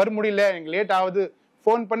நீங்க வர முடியல எனக்கு லேட் ஆகுது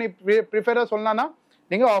ஃபோன் பண்ணி ப்ரிஃபரா சொன்னா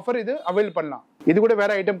நீங்க ஆஃபர் இது அவைல் பண்ணலாம். இது கூட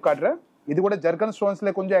வேற ஐட்டம் காட்டுறேன். இது கூட ஜர்கன்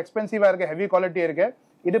ஸ்டோன்ஸ்ல கொஞ்சம் எக்ஸ்பென்சிவா இருக்கு. ஹெவி குவாலிட்டி இருக்கு.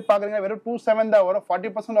 இது பாக்குறீங்கன்னா வெறும் 2,700 தான் வரும்.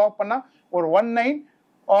 40% ஆஃப் பண்ணா ஒரு 19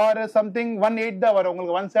 or சம்திங் 18 தான் வரும்.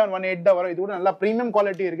 உங்களுக்கு 17 18 தான் வரும். இது கூட நல்லா பிரீமியம்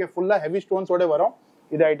குவாலிட்டி இருக்கு. ஃபுல்லா ஹெவி ஸ்டோன்ஸோட வரும்.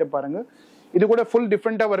 இது ஐட்டம் பாருங்க. இது கூட ஃபுல்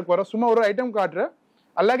டிஃப்ரெண்டா ஒர்க் வரும். சும்மா ஒரு ஐட்டம் காட்டுறேன்.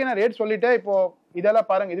 அல்லாக்கே நான் ரேட் சொல்லிட்டேன். இப்போ இதெல்லாம்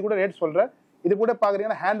பாருங்க. இது கூட ரேட் சொல்றேன். இது கூட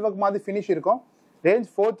பாக்குறீங்கன்னா ஹேண்ட் ஒர்க் மாதிரி ஃபினிஷ் இருக்கும். ரேஞ்ச்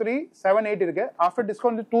 4,378 இருக்கு. ஆஃப்டர்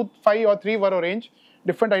டிஸ்கவுண்ட் 2,500 or 300 வரும் ரேஞ்ச்.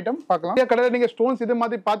 டிஃப்ரெண்ட் ஐட்டம் பார்க்கலாம். கடையில் நீங்க ஸ்டோன்ஸ் இது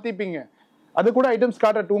மாதிரி பார்த்திப்பீங்க. அது கூட ஐட்டம்ஸ்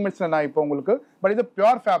காட்டுற 2 minutes நான் இப்போ உங்களுக்கு. பட் இது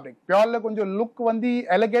பியூர் ஃபேப்ரிக். பியூர்ல கொஞ்சம் லுக் வந்து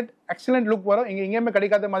எலகேட் எக்ஸலண்ட் லுக் வரும். எங்கேயுமே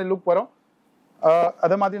கிடைக்காத மாதிரி லுக் வரும்.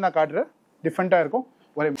 அதை மாதிரி நான் காட்டுறேன். டிஃப்ரெண்டா இருக்கும்.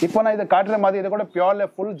 இப்போ நான் இதை காட்டுற மாதிரி இது கூட பியூர்ல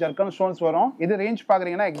ஃபுல் ஜர்கன் ஸ்டோன்ஸ் வரும். இது ரேஞ்ச்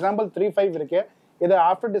பாக்குறீங்கன்னா எக்ஸாம்பிள் 3,500 இருக்கு. இது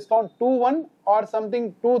ஆஃப்டர் டிஸ்கவுண்ட் 2,100 or சம்திங்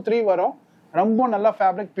 2,300 வரும். ரொம்ப நல்ல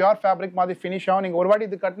ஃபேப்ரிக் பியூர் ஃபேப்ரிக் மாதிரி ஃபினிஷ் ஆகும். நீங்க ஒரு வாட்டி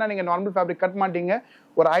இது கட்டினா நீங்க நார்மல் ஃபேப்ரிக் கட்ட மாட்டீங்க.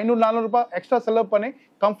 ஒரு 500-400 ரூபாய் எக்ஸ்ட்ரா செலவு பண்ணி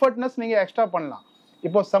கம்ஃபர்ட்னஸ் நீங்க எக்ஸ்ட்ரா பண்ணலாம்.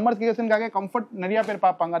 இப்போ சம்மர் சீசனுக்காக கம்ஃபர்ட் நிறைய பேர்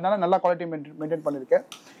பார்ப்பாங்க. அதனால நல்ல குவாலிட்டி மெயின்டைன் பண்ணிருக்கேன்.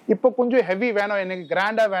 இப்போ கொஞ்சம் ஹெவி வேணும் எனக்கு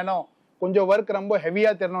கிராண்டா வேணும் கொஞ்சம் ஒர்க் ரொம்ப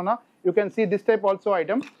ஹெவியா தெரியணும்னா you can see this type also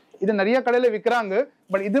item. இது நிறைய கடையில விற்கிறாங்க.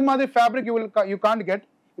 பட் இது மாதிரி ஃபேப்ரிக் யூ கான்ட் கெட்.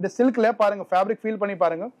 இது சில்க்ல பாருங்க. ஃபேப்ரிக் ஃபீல் பண்ணி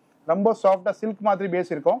பாருங்க. ரொம்ப சாஃப்டா சில்க் மாதிரி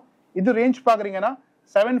பேஸ் இருக்கும். இது ரேஞ்ச் பாக்குறீங்கன்னா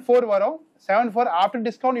 7,400 வரும். 7,400 after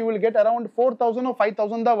discount you will get around 4,000 or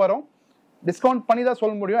 5,000 தான் வரும். டிஸ்கவுண்ட் பண்ணி தான்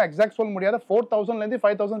சொல்ல முடியும். எக்ஸாக்ட் சொல்ல முடியாது. 4,000ல இருந்து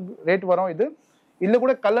 5,000 ரேட் வரும். இது இல்ல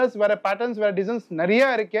கூட கலர்ஸ் வேற பேட்டர்ன்ஸ் வேற டிசைன்ஸ் நிறைய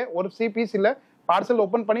இருக்கு. ஒரு பீஸ் இல்ல பார்சல்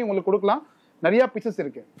ஓபன் பண்ணி உங்களுக்கு கொடுக்கலாம். நிறைய பீசஸ்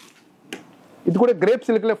இருக்கு. இது கூட கிரேப்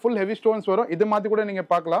சில்க்ல ஃபுல் ஹெவி ஸ்டோன்ஸ் வரும். இது மாதிரி கூட நீங்க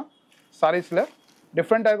பார்க்கலாம். சாரீஸ்ல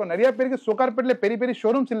டிஃப்ரெண்டா இருக்கும். நிறைய பேருக்கு சோகார்பேட்ல பெரிய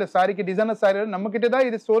ஷோரூம்ஸ் இல்ல சாரிக்கு டிசைனர் சாரி. நம்ம கிட்ட தான்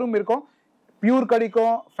இது ஷோரூம் இருக்கும். பியூர்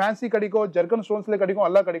கிடைக்கும், ஃபேன்சி கிடைக்கும், ஜர்கன் ஸ்டோன்ஸ்ல கிடைக்கும்,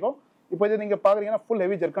 எல்லாம் கிடைக்கும். இப்போ இது நீங்க பாக்குறீங்கன்னா ஃபுல்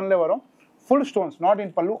ஹெவி ஜர்கன்ல வரும். ஃபுல் ஸ்டோன்ஸ் நாட்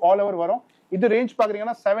இன் பல்லு ஆல் ஓவர் வரும். இது ரேஞ்ச்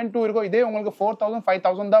பாக்குறீங்கன்னா 7,200 இருக்கும். இதே உங்களுக்கு 4,000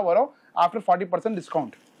 5,000 தான் வரும் ஆஃப்டர் 40%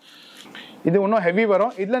 டிஸ்கவுண்ட். இது இன்னும் ஹெவி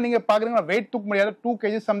வரும். இதுல நீங்க பாக்குறீங்கன்னா வெயிட் தூக்க முடியாத 2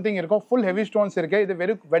 kg சம்திங் இருக்கும். ஃபுல் ஹெவி ஸ்டோன்ஸ் இருக்கு. இது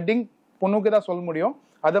வெறும் வெட்டிங் பொண்ணுக்கு தான் சொல்ல முடியும்.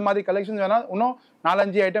 அது மாதிரி கலெக்ஷன்ஸ் வேணா இன்னும்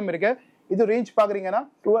 4-5 ஐட்டம் இருக்கு. இது ரேஞ்ச் பாக்குறீங்கன்னா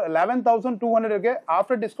 11,200 இருக்கு.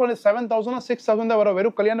 ஆஃப்டர் டிஸ்கவுண்ட் 7,000 6,000 தான் வரும்.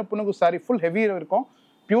 வெறும் கல்யாண பொண்ணுக்கு சாரி ஃபுல் ஹெவி இருக்கும்.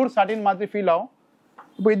 பியூர் சாட்டின் மாதிரி ஃபீல் ஆகும்.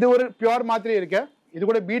 இப்போ இது ஒரு பியூர் மாதிரி இருக்கு. இது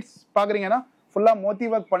கூட பீட்ஸ் பாக்குறீங்கன்னா ஃபுல்லா மோத்தி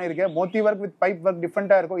ஒர்க் பண்ணிருக்கேன். மோத்தி ஒர்க் வித் பைப் ஒர்க்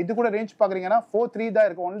டிஃபரெண்டா இருக்கும். இது கூட ரேஞ்ச் பாக்குறீங்கன்னா 4,300 தான்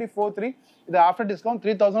இருக்கும். ஒன்லி 4,300. இது ஆஃப்டர் டிஸ்கவுண்ட்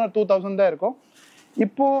 3,000 or 2,000 தான் இருக்கும்.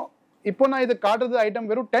 இப்போ நான் இது காட்டுறது ஐட்டம்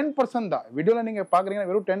வெறும் 10% தான். வீடியோல நீங்க பாக்குறீங்கன்னா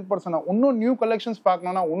வெறும் 10% தான். இன்னும் நியூ கலெக்ஷன்ஸ்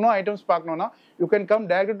பார்க்கணும்னா இன்னும் ஐட்டம்ஸ் பார்க்கணும்னா you can come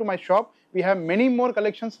direct to my shop. We have many more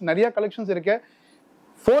collections. நிறைய கலெக்ஷன்ஸ் இருக்கு.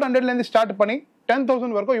 400ல இருந்து ஸ்டார்ட் பண்ணி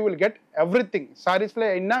 10,000 வரைக்கும் யூ வில் கெட் எவ்ரிதிங். சாரீஸ்ல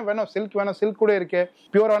என்ன வேணும், சில்க் வேணும் சில்க் கூட இருக்கு,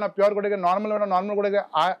 பியூர் வேணும் பியூர் கூட இருக்கு, நார்மல் வேணும் நார்மல் கூட இருக்கு.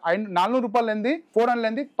 400 ரூபாயில இருந்து 400ல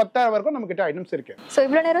இருந்து 10,000 வரைக்கும் நம்ம கிட்ட ஐட்டம்ஸ் இருக்கு. சோ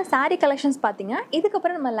இவ்வளவு நேரம் சாரி கலெக்ஷன்ஸ் பாத்தீங்க. இதுக்கு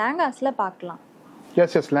அப்புறம் நம்ம லெஹங்காஸ்ல பார்க்கலாம்.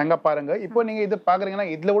 எஸ் லெஹங்கா பாருங்க. இப்போ நீங்க இது பாக்குறீங்கன்னா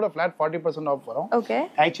இதுல கூட ஃபிளாட் 40% ஆஃப் வரும். ஓகே.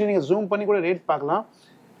 ஆக்சுவலி நீங்க ஜூம் பண்ணி கூட ரேட் பார்க்கலாம்.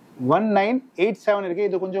 1987 இருக்கு.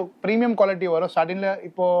 இது கொஞ்சம் பிரீமியம் குவாலிட்டி வரும். ஸ்டார்டிங்ல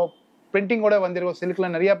இப்போ பிரிண்டிங் கூட வந்திருக்கும். சில்க்ல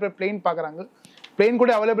நிறைய பேர் பிளெயின் பாக்குறாங்க. பிளெயின்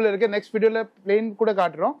கூட அவைலபிள் இருக்கு. நெக்ஸ்ட் வீடியோல பிளெயின் கூட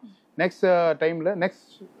காட்டுறோம். நெக்ஸ்ட் டைம்ல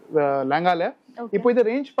நெக்ஸ்ட் லெஹங்கால. இப்போ இது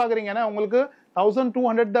ரேஞ்ச் பாக்குறீங்கன்னா உங்களுக்கு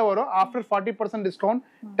 1,200 தான் வரும் ஆஃப்டர் 40% டிஸ்கவுண்ட்.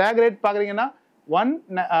 டேக் ரேட் பாக்குறீங்கன்னா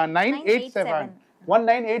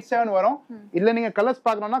 1987 வரும். இல்ல நீங்க கலர்ஸ்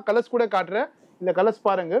பார்க்கணும்னா கலர்ஸ் கூட காட்டுறேன். இந்த கலர்ஸ்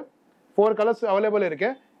பாருங்க. 4 கலர்ஸ் அவைலபிள் இருக்கு.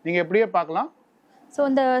 நீங்க எப்படியே பார்க்கலாம். ஸோ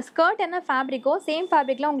இந்த ஸ்கர்ட் என்ன ஃபேப்ரிக்கோ சேம்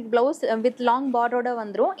ஃபேப்ரிக்ல உங்களுக்கு ப்ளவுஸ் வித் லாங் பார்டரோட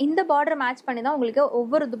வந்துடும். இந்த பார்டர் மேட்ச் பண்ணி தான் உங்களுக்கு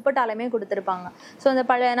ஒவ்வொரு துப்பட்டாலுமே கொடுத்துருப்பாங்க. ஸோ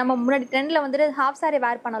இந்த நம்ம முன்னாடி ட்ரெண்டில் வந்துட்டு ஹாஃப் சாரி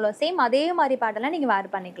வேர் பண்ணாலும் சேம் அதே மாதிரி பேட்டர்ல நீங்கள் வேர்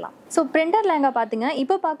பண்ணிக்கலாம். ஸோ பிரிண்டர் லெஹங்கா பார்த்தீங்க.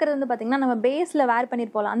 இப்போ பார்க்குறது வந்து பார்த்தீங்கன்னா நம்ம பேஸில் வேர்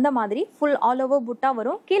பண்ணிட்டு போகலாம். அந்த மாதிரி ஃபுல் ஆல் ஓவர் புட்டா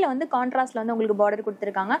வரும். கீழே வந்து கான்ட்ராஸ்ட்ல வந்து உங்களுக்கு பார்டர்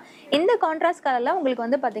கொடுத்துருக்காங்க. இந்த கான்ட்ராஸ்ட் கலரில் உங்களுக்கு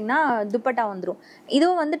வந்து பார்த்தீங்கன்னா துப்பட்டா வந்துடும்.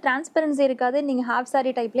 இதுவும் வந்து டிரான்ஸ்பரன்சி இருக்காது. நீங்கள் ஹாஃப்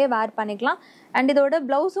சாரி டைப்லேயே வேர் பண்ணிக்கலாம். அண்ட் இதோட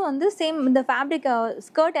பிளவுஸும் வந்து சேம் இந்த ஃபேப்ரிக்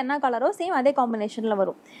ஸ்கர்ட் என்ன கலரோ சேம் அதே காம்பினேஷன்ல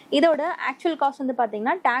வரும். இதோட ஆக்சுவல் காஸ்ட் வந்து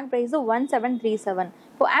பாத்தீங்கன்னா டேக் பிரைஸ் 1737.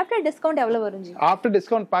 இப்போ ஆஃப்டர் டிஸ்கவுண்ட் எவ்வளவு வரும் ஜி? ஆஃப்டர்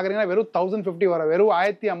டிஸ்கவுண்ட் பாக்குறீங்கன்னா வெறும் 1,050 வரும். வெறும்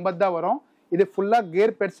 1,050 தான் வரும். இது ஃபுல்லா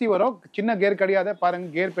கேர் பெர்சி வரும். சின்ன கேர் கிடையாது. பாருங்க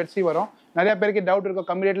கேர் பெர்சி வரும். நிறைய பேருக்கு டவுட் இருக்கும்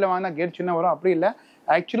கம்மி ரேட்ல வாங்கினா கேர் சின்ன வரும். அப்படி இல்ல.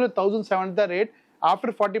 ஆக்சுவலி 1,070 தான் ரேட்.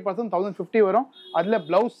 ஆஃப்டர் 40% 1,050 வரும். அதுல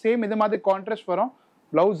பிளவுஸ் சேம் இது மாதிரி கான்ட்ராஸ்ட் வரும்.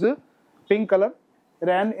 Blouse pink colour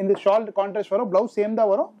and in the shawl contrast வரும். blouse சேம் தான்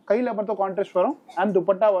வரும். கையில மட்டும் கான்ட்ராஸ்ட் வரும். and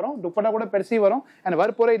dupatta வரும். dupatta கூட பெருசி வரும். and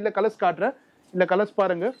வரப்போற இதுல கலர்ஸ் காட்றேன். இந்த கலர்ஸ்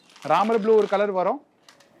பாருங்க. ராமர் ப்ளூ ஒரு கலர் வரும்.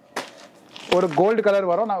 ஒரு கோல்ட் கலர்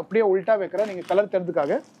வரும். நான் அப்படியே உல்டா வைக்கிறேன் நீங்க கலர்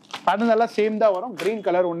தெரிஞ்சுக்காக. பேட்டர்ன் எல்லாம் சேம் தான் வரும். கிரீன்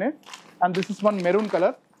கலர் ஒன்னு. and this is one maroon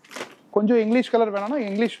colour. கொஞ்சம் இங்கிலீஷ் கலர் வேணும்னா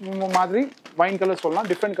இங்கிலீஷ் மாதிரி வைன் கலர் சொல்லலாம்.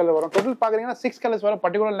 டிஃபரெண்ட் கலர் வரும். டோட்டல் பாக்குறீங்கன்னா 6 கலர்ஸ் வரும்.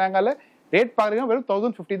 பர்టిక్యులர் லெஹங்கால ரேட் பாக்குறீங்கன்னா வெறும்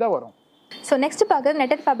 1,050 தான் வரும். ஸோ நெக்ஸ்ட் பார்க்குறது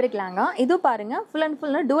நெட்டட் ஃபேப்ரிக் லெஹங்கா. இது பாருங்க full and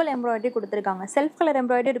full dual embroidery கொடுத்துருக்காங்க. செல்ஃப் கலர்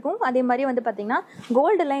எம்ப்ராய்டரி இருக்கும். அதே மாதிரி வந்து பார்த்தீங்கன்னா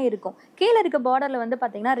கோல்டுலாம் இருக்கும். கீழே இருக்க பார்டரில் வந்து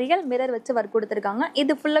பார்த்தீங்கன்னா ரியல் மிரர் வச்சு ஒர்க் கொடுத்துருக்காங்க.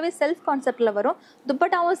 இது ஃபுல்லாகவே செல்ஃப் கான்செப்டில் வரும்.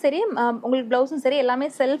 துப்பட்டாவும் சரி உங்களுக்கு ப்ளவுஸும் சரி எல்லாமே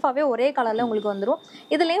செல்ஃபாகவே ஒரே கலரில் உங்களுக்கு வந்துடும்.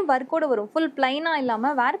 இதுலேயும் ஒர்க்கோடு வரும். ஃபுல் பிளைனாக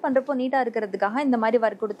இல்லாமல் வேர் பண்ணுறப்போ நீட்டாக இருக்கிறதுக்காக இந்த மாதிரி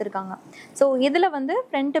ஒர்க் கொடுத்துருக்காங்க. ஸோ இதில் வந்து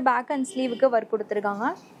ஃப்ரண்ட் பேக் அண்ட் ஸ்லீவுக்கு ஒர்க் கொடுத்துருக்காங்க.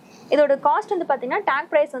 இதோட காஸ்ட் வந்து பாத்தீங்கன்னா டாக்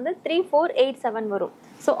பிரைஸ் வந்து 3487 வரும்.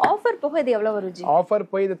 சோ ஆஃபர் போக இது எவ்வளவு வரும் ஜி? ஆஃபர்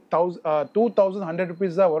போய் இது 2100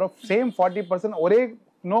 rupees தான் வரும். சேம் 40% ஒரே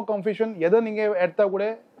நோ கன்ஃபியூஷன். எதை நீங்க எடுத்தா கூட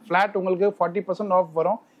ஃபிளாட் உங்களுக்கு 40% ஆஃப்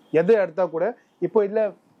வரும். எது எடுத்தா கூட. இப்போ இதுல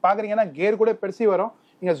பாக்குறீங்கன்னா கேர் கூட பெருசி வரும்.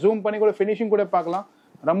 நீங்க ஜூம் பண்ணி கூட ஃபினிஷிங் கூட பார்க்கலாம்.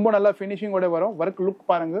 ரொம்ப நல்லா ஃபினிஷிங் கூட வரும். ஒர்க் லுக்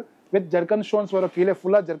பாருங்க. வித் ஜர்கன் ஸ்டோன்ஸ் வரும். கீழே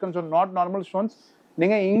ஃபுல்லா zircon stone, not normal stones.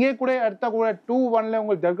 நீங்க இங்கே கூட எடுத்தா கூட 2-1ல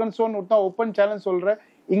உங்களுக்கு ஜர்கன் ஸ்டோன் விட்டா ஓப்பன் சேலஞ்ச் சொல்றேன்.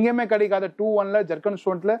 இங்கேயுமே கிடைக்காத 2-1ல ஜர்கன்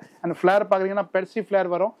ஸ்டோன்ல. அண்ட் ஃபிளேர் பாக்குறீங்கன்னா பெர்சி ஃபிளேர்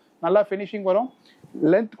வரும். நல்லா ஃபினிஷிங் வரும்.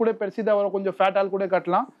 லென்த் கூட பெருசி தான் வரும். கொஞ்சம் ஃபேட் ஆல் கூட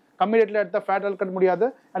கட்டலாம். கம்மி ரேட்ல எடுத்தா ஃபேட் ஆல் கட்ட முடியாது.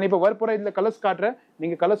 அண்ட் இப்போ வரப்போற இதுல கலர்ஸ் காட்டுறேன்.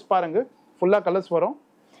 நீங்க கலர்ஸ் பாருங்க. ஃபுல்லா கலர்ஸ் வரும்.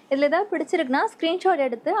 இதுல ஏதாவது பிடிச்சிருக்குன்னா ஸ்கிரீன்ஷாட்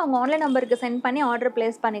எடுத்து அவங்க ஆன்லைன் நம்பருக்கு சென்ட் பண்ணி ஆர்டர்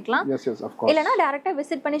பிளேஸ் பண்ணிக்கலாம். இல்லனா டைரக்டா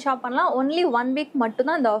விசிட் பண்ணி ஷாப் பண்ணலாம். ஒன்லி 1 வீக் மட்டும்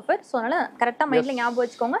தான் இந்த ஆஃபர். சோ அதனால கரெக்ட்டா மைண்ட்ல ஞாபகம்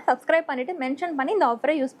வச்சுக்கோங்க. சப்ஸ்கிரைப் பண்ணிட்டு மென்ஷன் பண்ணி இந்த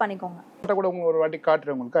ஆஃபரை யூஸ் பண்ணிக்கோங்க. துப்பட்டா கூட ஒரு வாட்டி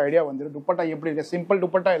காட்டுறேன் உங்களுக்கு ஐடியா வந்துரும். துப்பட்டா எப்படி இருக்கு? சிம்பிள்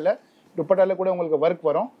துப்பட்டா இல்ல. துப்பட்டால கூட உங்களுக்கு வர்க்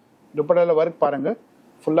வரும். துப்பட்டால வர்க் பாருங்க.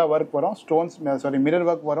 ஃபுல்லா வர்க் வரும். ஸ்டோன்ஸ் மிரர்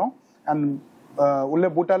வர்க் வரும். அண்ட் உள்ள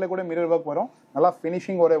பூட்டால கூட மிரர் வர்க் வரும். நல்லா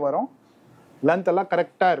ஃபினிஷிங் ஒரே வரும். லென்த் எல்லாம்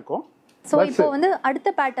கரெக்டா இருக்கும். ஸோ இப்போ வந்து அடுத்த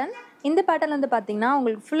பேட்டர்ன், இந்த பேட்டர்ன் வந்து பார்த்தீங்கன்னா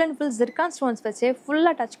உங்களுக்கு full and full zircon stones வச்சு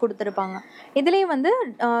ஃபுல்லாக டச் கொடுத்துருப்பாங்க. இதுலேயே வந்து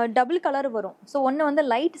டபுள் கலர் வரும். ஸோ ஒன்று வந்து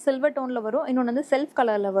லைட் சில்வர் டோனில் வரும், இன்னொன்று வந்து செல்ஃப்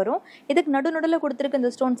கலரில் வரும். இதுக்கு நடுநடுவில் கொடுத்துருக்க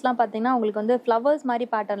இந்த ஸ்டோன்ஸ்லாம் பார்த்தீங்கன்னா உங்களுக்கு வந்து ஃப்ளவர்ஸ் மாதிரி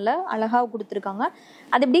பேட்டர்னில் அழகாக கொடுத்துருக்காங்க.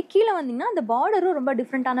 அது இப்படி கீழே வந்தீங்கன்னா அந்த பார்டரும் ரொம்ப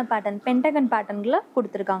டிஃப்ரெண்ட்டான பேட்டர்ன், பென்டகன் பேட்டர்னில்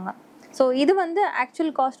கொடுத்துருக்காங்க. ஸோ இது வந்து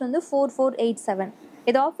ஆக்சுவல் காஸ்ட் வந்து 4487.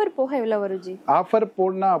 இது ஆஃபர் போக எவ்வளோ வரும் ஜி? ஆஃபர்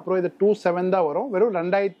போடனா அப்புறம் இது 27 தான் வரும். வெறும்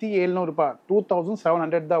 2700 ரூபாய்,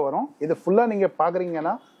 2700 தான் வரும். இது ஃபுல்லாக நீங்கள்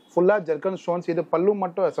பார்க்குறீங்கன்னா ஃபுல்லாக ஜர்கன் ஸ்டோன்ஸ். இது பல்லு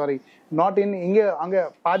மட்டும், சாரி நாட் இன், இங்கே அங்கே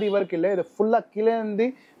பாதி ஒர்க் இல்லை. இது ஃபுல்லாக கீழேருந்து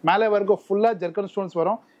மேலே வரைக்கும் ஃபுல்லாக ஜர்கன் ஸ்டோன்ஸ்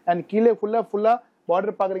வரும். அண்ட் கீழே ஃபுல்லாக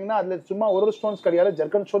பார்டர் பார்க்குறீங்கன்னா அதில் சும்மா ஒரு ஸ்டோன்ஸ் கிடையாது,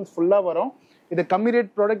 ஜர்கன் ஸ்டோன்ஸ் ஃபுல்லாக வரும். இது கம்மி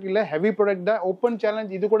ரேட் ப்ராடக்ட் இல்லை, ஹெவி ப்ராடக்ட் தான். ஓப்பன்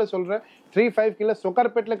சேலஞ்ச் இது கூட சொல்கிறேன், 3-5 கிலோ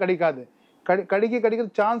சொக்கார்பேட்டில் கிடைக்காது, கிடைக்கிற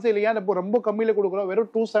சான்ஸ் இல்லையா. இப்போ ரொம்ப கம்மியில் கொடுக்குறோம், வெறும்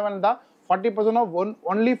 27 தான். 40% ஆஃப்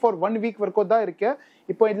ஒன்லி ஃபார் 1 வீக் வரைக்கும் தான் இருக்கு.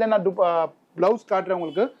 இப்போ இதில் நான் ப்ளவுஸ் காட்டுறேன்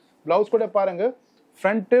உங்களுக்கு. ப்ளவுஸ் கூட பாருங்க,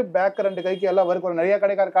 ஃப்ரண்ட்டு பேக் 2 கைக்கு எல்லாம் ஒர்க் வரும். நிறைய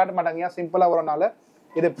கடைக்கார காட்ட மாட்டாங்க, ஏன் சிம்பிளாக வரனால.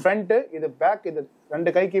 இது ஃப்ரண்ட்டு, இது பேக், இது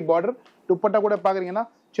 2 கைக்கு பார்டர். துப்பட்டா கூட பார்க்குறீங்கன்னா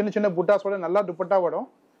சின்ன சின்ன புட்டாஸோட நல்லா துப்பட்டா வரும்.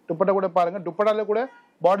 துப்பட்டா கூட பாருங்க, துப்பட்டால கூட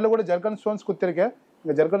பார்டரில் கூட ஜர்கன் ஸ்டோன்ஸ் குத்திருக்கேன்.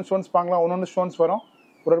 இங்கே ஜர்கன் ஸ்டோன்ஸ் பார்க்கலாம், ஒன்று ஸ்டோன்ஸ் வரும்.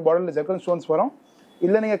 ஒரு பார்டரில் ஜர்கன் ஸ்டோன்ஸ் வரும்.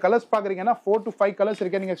 இல்லை நீங்கள் கலர்ஸ் பார்க்குறீங்கன்னா 4 to 5 கலர்ஸ்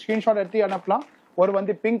இருக்கு. நீங்கள் ஸ்க்ரீன்ஷாட் எடுத்து அனுப்பலாம். ஒரு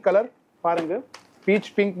வந்து பிங்க் கலர் பாருங்க, பீச்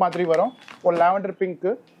பிங்க் மாதிரி வரும். ஒரு lavender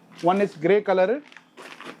pink, one is grey colour,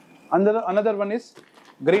 another one is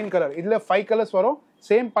green colour. இதில் 5 கலர்ஸ் வரும்.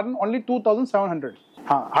 Same button, only 2700.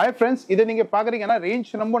 Hi friends, இதை நீங்கள் பார்க்குறீங்கன்னா ரேஞ்ச்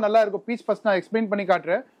ரொம்ப நல்லா இருக்கும். பீஸ் ஃபஸ்ட் நான் எக்ஸ்பிளைன் பண்ணி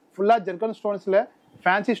காட்டுறேன். ஃபுல்லாக ஜர்கன் ஸ்டோன்ஸில்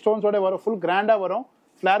ஃபேன்சி ஸ்டோன்ஸோட வரும், ஃபுல் கிராண்டாக வரும்.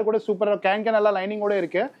 ஃப்ளேர் கூட சூப்பராக, கேன் நல்லா லைனிங்கோட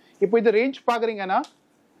இருக்கு. இப்போ இது ரேஞ்ச் பார்க்குறீங்கன்னா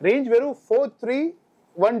ரேஞ்ச் வெறும்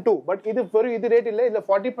 4312. பட் இது வெறும் இது ரேட் இல்லை, இதில்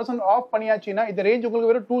 40% ஆஃப் பண்ணியாச்சுன்னா இது ரேஞ்ச்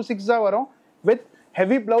உங்களுக்கு வெறும் 26 தான் வரும். வித்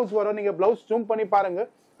ஹெவி பிளவுஸ் வரும். நீங்கள் பிளவுஸ் ஜூம் பண்ணி பாருங்க.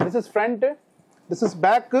 This is front, this is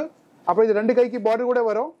back. அப்புறம் இது 2 கைக்கு பார்டர் கூட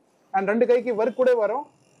வரும், அண்ட் 2 கைக்கு ஒர்க் கூட வரும்.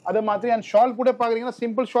 அதே மாதிரி அண்ட் ஷால் கூட பார்க்குறீங்கன்னா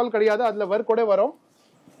சிம்பிள் ஷால் கிடையாது, அதில் ஒர்க் கூட வரும்.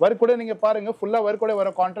 ஒர்க் கூட நீங்கள் பாருங்க, ஃபுல்லாக ஒர்க் கூட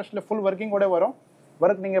வரும். கான்ட்ராஸ்டில் ஃபுல் ஒர்க்கிங் கூட வரும்.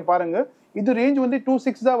 ஒர்க் நீங்கள் பாருங்க. இது ரேஞ்ச் வந்து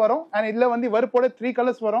 26 தான் வரும். அண்ட் இதில் வந்து ஒர்க்கோட 3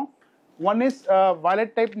 கலர்ஸ் வரும். One is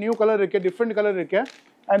violet type new colour இருக்கு, டிஃப்ரெண்ட் கலர் இருக்கு.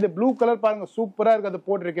 அண்ட் ப்ளூ கலர் பாருங்க, சூப்பராக இருக்கு. அது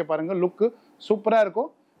போட்டிருக்கேன் பாருங்க, லுக்கு சூப்பராக இருக்கும்.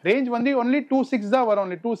 ரேஞ்ச் வந்து ஒன்லி 26 தான் வரும்,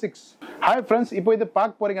 ஒன்லி 26. ஹாய் ஃப்ரெண்ட்ஸ், இப்போ இது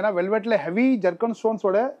பார்க்க போறீங்கன்னா வெல்வெட்ல ஹெவி ஜர்கன்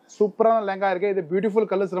ஸ்டோன்ஸோட சூப்பரான லெங்கா இருக்கு. இது பியூட்டிஃபுல்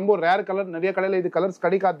கலர்ஸ், ரொம்ப ரேர் கலர். நிறைய கடையில் இது கலர்ஸ்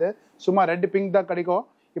கிடைக்காது, சும்மா ரெட் பிங்க் தான் கிடைக்கும்.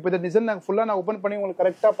 இப்போ இந்த டிசைன் நான் ஃபுல்லாக நான் ஓப்பன் பண்ணி உங்களுக்கு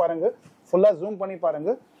கரெக்டாக பாருங்க, ஃபுல்லாக ஜூம் பண்ணி பாருங்க.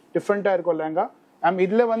 டிஃப்ரெண்ட்டாக இருக்கும் லெங்கா.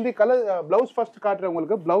 இதில் வந்து கலர் ப்ளவுஸ் ஃபர்ஸ்ட் காட்டுறேன்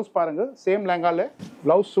உங்களுக்கு. ப்ளவுஸ் பாருங்க, சேம் லெங்கால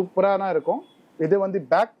ப்ளவுஸ் சூப்பராக இருக்கும். இது வந்து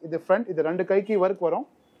பேக், இது ஃப்ரண்ட், இது 2 கைக்கு ஒர்க் வரும்.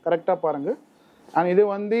 கரெக்டாக பாருங்க. அண்ட் இது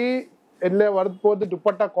வந்து இதில் வரது போது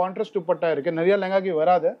துப்பட்டா, கான்ட்ராஸ்ட் துப்பட்டா இருக்கு. நிறைய லெங்காக்கு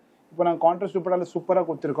வராது. இப்போ நாங்கள் கான்ட்ராஸ்ட் துப்பட்டால சூப்பராக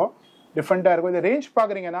கொடுத்துருக்கோம், டிஃப்ரெண்ட்டாக இருக்கும். இந்த ரேஞ்ச்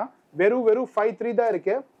பார்க்குறீங்கன்னா வெறும் 53 தான்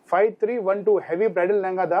இருக்கு. 5312 ஹெவி பிரைடல்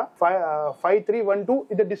லெங்கா தான். 5312.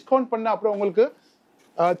 இதை டிஸ்கவுண்ட் பண்ண அப்புறம் உங்களுக்கு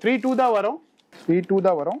 32 தான் வரும். 32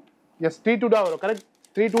 தான் வரும். எஸ், 32 தான் வரும். கரெக்ட்,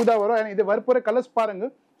 32 தான் வரும். இது வரப்போற கலர்ஸ் பாருங்க,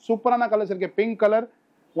 சூப்பரான கலர்ஸ் இருக்கு. Pink colour,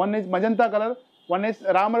 one is magenta colour, one is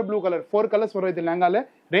Ramar blue colour. 4 colours வரும் இது லெங்கால.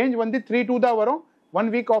 ரேஞ்ச் வந்து 32 தான் வரும். 1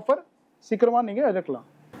 வீக் ஆஃபர், சீக்கிரமா நீங்க எடுக்கலாம்.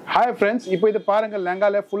 ஹாய் ஃப்ரெண்ட்ஸ், இப்போ இது பாருங்க,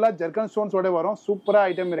 லெங்கால ஃபுல்லா ஜர்கன் ஸ்டோன்ஸோட வரும். சூப்பரா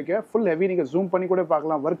ஐட்டம் இருக்கு, ஃபுல் ஹெவி. நீங்க ஜூம் பண்ணி கூட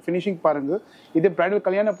பார்க்கலாம். ஒர்க் ஃபினிஷிங் பாருங்க. இது பிரைடல்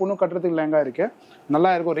கல்யாண பொண்ணு கட்டுறதுக்கு லெங்கா இருக்கு,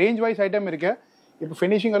 நல்லா இருக்கும். ரேஞ்ச் வைஸ் ஐட்டம் இருக்கு. இப்போ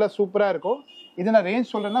ஃபினிஷிங் எல்லாம் சூப்பரா இருக்கும். இது நான்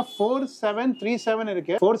ரேஞ்ச் சொல்றேன்னா 4737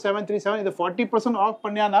 இருக்கு. 4737. இது 40% ஆஃப்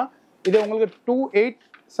பண்ணியானா இது உங்களுக்கு 28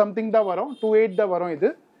 சம்திங் தான் வரும். 28 தான் வரும். இது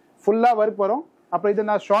ஃபுல்லா ஒர்க் வரும். அப்புறம் இது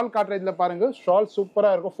நான் ஷால் காட்டுறேன். இதுல பாருங்க, ஷால்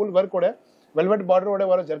சூப்பரா இருக்கும். ஃபுல் ஒர்க்கோட, வெல்வெட் பார்டரோட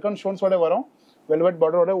வரும், ஜர்கன் ஸ்டோன்ஸோட வரும். வெல்வெட்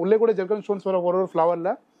பார்டரோட உள்ளே கூட ஜர்கன் ஸ்டோன்ஸ் வரும் ஒரு ஃப்ளவர்ல.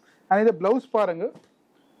 அண்ட் இது பிளவுஸ் பாருங்க.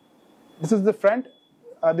 This is the front,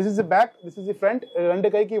 this is the back, this is the front.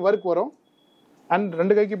 2 கைக்கு ஒர்க் வரும். அண்ட்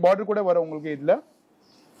 2 கைக்கு பார்டர் கூட வரும் உங்களுக்கு.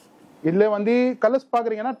 இதுல வந்து கலர்ஸ்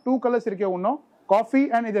பாக்குறீங்கன்னா 2 கலர்ஸ் இருக்கு. ஒன்னும் காஃபி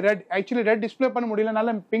அண்ட் இது ரெட். ஆக்சுவலி ரெட் டிஸ்பிளே பண்ண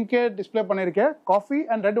முடியலனால பிங்கே டிஸ்பிளே பண்ணிருக்கேன். காஃபி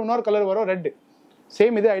அண்ட் ரெட், இன்னொரு கலர் வரும் ரெட்.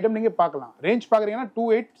 சேம் இது ஐட்டம் நீங்க பார்க்கலாம். ரேஞ்ச் பாக்குறீங்கன்னா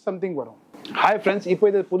 28 சம்திங் வரும். ஹாய் ஃப்ரெண்ட்ஸ், இப்போ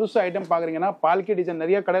இது புதுசு ஐட்டம் பாக்குறீங்கன்னா பால்கி டிசைன்.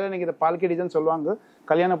 நிறைய கடையில் நீங்க இதை பால்கி டிசைன் சொல்லுவாங்க.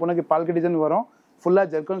 கல்யாண பொண்ணுக்கு பால்கி டிசைன் வரும். ஃபுல்லா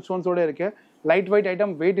ஜர்கன் ஸ்டோன்ஸோட இருக்கு. லைட் வெயிட்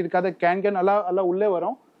ஐட்டம், வெயிட் இருக்காது. கேன் எல்லாம் உள்ளே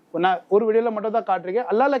வரும். நான் ஒரு வீடியோல மட்டும் தான் காட்டுறேன்.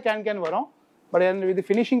 அல்லால கேன் வரும். பட் இது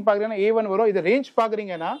ஃபினிஷிங் பாக்குறீங்கன்னா A1 வரும். இது ரேஞ்ச்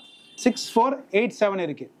பாக்குறீங்கன்னா 6487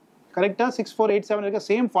 இருக்கு. கரெக்டா 6487 இருக்கு.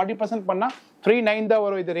 சேம் 40% பண்ணா 39 தான்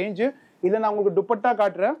வரும் இது ரேஞ்ச். இதை நான் உங்களுக்கு துப்பட்டா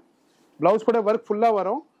காட்டுறேன். பிளவுஸ் கூட ஒர்க் ஃபுல்லா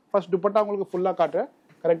வரும். ஃபர்ஸ்ட் துப்பட்டா உங்களுக்கு ஃபுல்லா காட்டுறேன்.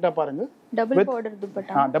 கரெக்டா பாருங்க, double border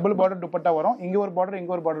dupatta. Double border dupatta வரும். இங்க ஒரு பார்டர்,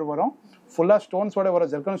 இங்க ஒரு பார்டர் வரும். ஃபுல்லா ஸ்டோன்ஸோட வரும்,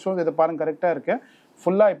 ஜர்கன் ஸ்டோன்ஸ். இதை பாருங்க, கரெக்டா இருக்கு.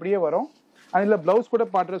 ஃபுல்லா இப்படியே வரும். அண்ட் இதில் ப்ளவுஸ் கூட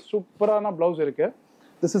பாடுற சூப்பரான ப்ளவுஸ் இருக்கு.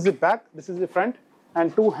 This is the back, this is the front and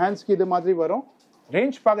 2 ஹேண்ட்ஸ்க்கு இது மாதிரி வரும்.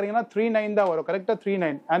 ரேஞ்ச் பார்க்குறீங்கன்னா 39 தான் வரும், கரெக்டாக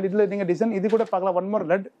 39. அண்ட் இதில் நீங்கள் டிசைன் இது கூட பார்க்கலாம். ஒன் மோர்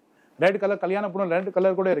ரெட் கலர், கல்யாண பொண்ணு ரெட்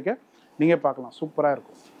கலர் கூட இருக்கு, நீங்கள் பார்க்கலாம், சூப்பராக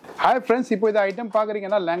இருக்கும். ஹாய் ஃப்ரெண்ட்ஸ், இப்போ இந்த ஐட்டம்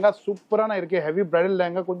பார்க்குறீங்கன்னா லெஹங்கா சூப்பரான இருக்குது. ஹெவி பிரைடல்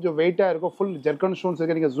லெஹங்கா, கொஞ்சம் வெயிட்டாக இருக்கும். ஃபுல் ஜெர்கன் ஸ்டோன்ஸ்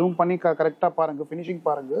இருக்குது. நீங்கள் ஜூம் பண்ணி கரெக்டாக பாருங்கள், ஃபினிஷிங்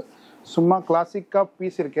பாருங்கள். சும்மா கிளாசிக்காக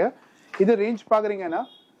பீஸ் இருக்கு. இது ரேஞ்ச் பார்க்குறீங்கன்னா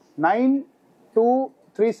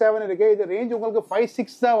 9237 இருக்கு. இது ரேஞ்ச் உங்களுக்கு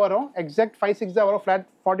 56 தான் வரும், எக்ஸாக்ட் 56 தான் வரும். ஃப்ளாட்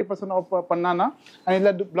 40% ஆஃப் பண்ணானா. அண்ட்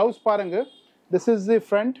இதில் ப்ளவுஸ் பாருங்கள். This is the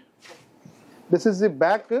front, this is the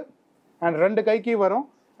bag and 2 கைக்கு வரும்.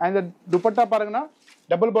 அண்ட் இந்த துப்பட்டா பாருங்கன்னா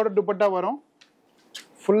டபுள் பார்டர் துப்பட்டா வரும்.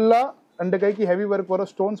 ஃபுல்லாக 2 கைக்கு ஹெவி ஒர்க் வரும்.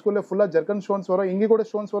 ஸ்டோன்ஸ்குள்ளே ஃபுல்லாக ஜெர்கன் ஸ்டோன்ஸ் வரும். இங்கே கூட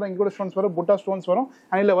ஸ்டோன்ஸ் வரும், இங்கே கூட ஸ்டோன்ஸ் வரும், புட்டா ஸ்டோன்ஸ் வரும்.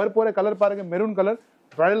 அண்ட் இதில் வர போகிற கலர் பாருங்கள், maroon colour,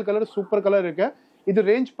 bridal colour, super colour இருக்கு. இது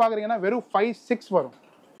ரேஞ்ச் பார்க்குறீங்கன்னா வெறும் 56 வரும்.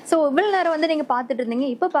 ஸோ இவ்வளோ நேரம் வந்து நீங்கள் பார்த்துட்டு இருந்தீங்க.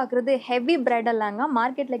 இப்போ பார்க்குறது ஹெவி பிரைடல் லெஹங்கா.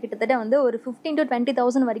 மார்க்கெட்டில் கிட்டத்தட்ட வந்து ஒரு 15,000 to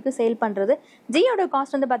 20,000 வரைக்கும் சேல் பண்ணுறது. ஜியோட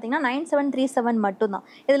காஸ்ட் வந்து பார்த்தீங்கன்னா 9737 மட்டும் தான்.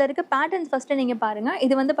 இதில் இருக்க பேட்டர்ன்ஸ் ஃபஸ்ட்டு நீங்கள் பாருங்கள்.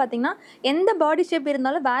 இது வந்து பார்த்தீங்கன்னா எந்த பாடி ஷேப்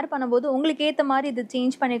இருந்தாலும் வேர் பண்ணும்போது உங்களுக்கு ஏற்ற மாதிரி இது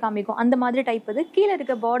சேஞ்ச் பண்ணி காமிக்கும், அந்த மாதிரி டைப். இது கீழே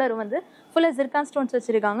இருக்க பார்டர் வந்து ஃபுல்லாக ஜிர்கான் ஸ்டோன்ஸ்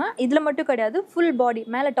வச்சுருக்காங்க. இதில் மட்டும் கிடையாது, ஃபுல் பாடி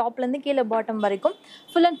மேலே டாப்லேருந்து கீழே பாட்டம் வரைக்கும்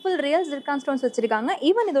full and full real zircon stones வச்சுருக்காங்க.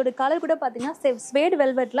 ஈவன் இதோட கலர் கூட பார்த்தீங்கன்னா ஸ்வேட்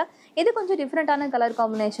வெல்வெட்டில் இது கொஞ்சம் டிஃப்ரெண்ட்டான கலர்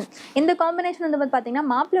காம்பினேஷன். இந்த காம்பினேஷன் வந்து பார்த்தீங்கன்னா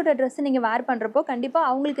மாப்பிளோட ட்ரெஸ் நீங்கள் வேர் பண்ணுறப்போ கண்டிப்பாக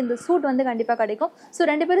அவங்களுக்கு இந்த சூட் வந்து கண்டிப்பாக கிடைக்கும். ஸோ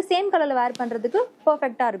 2 பேரும் சேம் கலரில் வேர் பண்ணுறதுக்கு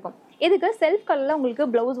பர்ஃபெக்டாக இருக்கும். இதுக்கு செல்ஃப் கலரில் உங்களுக்கு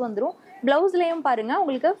ப்ளவுஸ் வந்துடும். ப்ளவுஸ்லேயும் பாருங்கள்,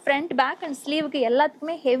 உங்களுக்கு ஃப்ரண்ட் பேக் அண்ட் ஸ்லீவுக்கு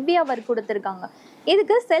எல்லாத்துக்குமே ஹெவியாக ஒர்க் கொடுத்துருக்காங்க.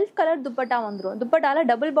 இதுக்கு செல்ஃப் கலர் துப்பட்டா வந்துடும். துப்பட்டாவில்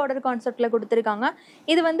டபுள் பார்டர் கான்செப்டில் கொடுத்துருக்காங்க.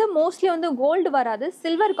 இது வந்து மோஸ்ட்லி வந்து கோல்டு வராது,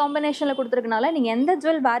 சில்வர் காம்பினேஷனில் கொடுத்துருக்கனால நீங்கள் எந்த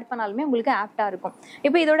ஜுவல் வேர் பண்ணாலுமே உங்களுக்கு ஆப்டாக இருக்கும்.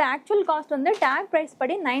 இப்போ இதோட ஆக்சுவல் காஸ்ட் வந்து டேக் ப்ரைஸ்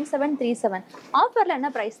படி 9737. ஆஃபரில்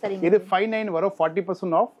என்ன ப்ரைஸ் தரீங்க? இது 59 வரும்,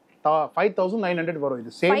 40% ஆஃப் 5900 வரும்.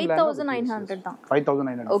 இது சேம் 5900 தான்.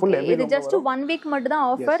 5900 ஃபுல் ஹெவி. இது ஜஸ்ட் 1 வீக் மட்டும் தான்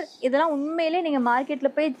ஆஃபர். இதெல்லாம் உண்மையிலேயே நீங்க மார்க்கெட்ல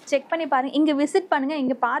போய் செக் பண்ணி பாருங்க, இங்க விசிட் பண்ணுங்க,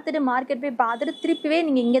 இங்க பார்த்துட்டு மார்க்கெட் போய் பார்த்துட்டு திருப்பிவே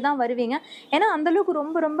நீங்க இங்க தான் வருவீங்க. ஏன்னா அந்த அளவுக்கு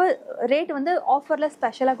ரொம்ப ரொம்ப ரேட் வந்து ஆஃபர்ல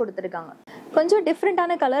ஸ்பெஷலா கொடுத்துருக்காங்க. கொஞ்சம்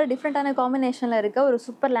டிஃப்ரெண்டான கலர், டிஃப்ரெண்டான காம்பினேஷன்ல இருக்க ஒரு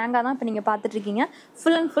சூப்பர் லேங்கா தான் இப்போ நீங்க பார்த்துட்டு இருக்கீங்க.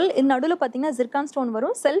 ஃபுல் அண்ட் ஃபுல் இந்த நடுவில் பார்த்தீங்கன்னா ஜிர்கான் ஸ்டோன்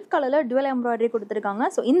வரும். செல்ஃப் கலர்ல டுவல் எம்ப்ராய்டரி கொடுத்துருக்காங்க.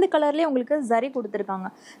 ஸோ இந்த கலர்லேயே உங்களுக்கு ஜரி கொடுத்துருக்காங்க.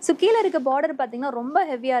 ஸோ கீழே இருக்க பார்டர் பார்த்தீங்கன்னா ரொம்ப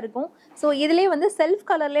ஹெவியா இருக்கும். ஸோ இதுலேயே வந்து செல்ஃப்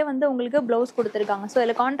கலர்லேயே வந்து உங்களுக்கு ப்ளவுஸ் கொடுத்துருக்காங்க. ஸோ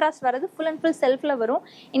இதில் கான்ட்ராஸ்ட் வரது ஃபுல் அண்ட் ஃபுல் செல்ஃபில் வரும்.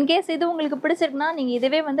 இன்கேஸ் இது உங்களுக்கு பிடிச்சிருக்குன்னா நீங்கள்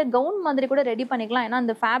இதுவே வந்து கவுன் மாதிரி கூட ரெடி பண்ணிக்கலாம். ஏன்னா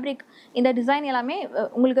அந்த ஃபேப்ரிக், இந்த டிசைன் எல்லாமே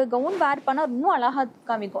உங்களுக்கு கவுன் வேர் பண்ணால் இன்னும் அழகாக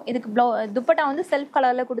காமிக்கும். இதுக்கு துப்பட்டா வந்து செல்ஃப்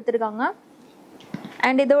கலரில் கொடுத்துருக்காங்க.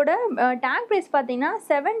 அண்ட் இதோட டேக் ப்ரைஸ் பார்த்தீங்கன்னா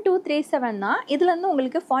 7237 தான். இதுல இருந்து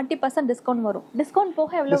உங்களுக்கு 40% டிஸ்கவுண்ட் வரும். டிஸ்கவுண்ட்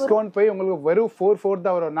போக எவ்வளவு? டிஸ்கவுண்ட் போய் உங்களுக்கு வெறும் 44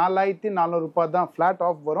 தான் வரும். 4400 ரூபாய் தான் ஃபிளாட்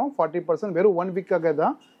ஆஃப் வரும். 40% வெறும் 1 வீக்காக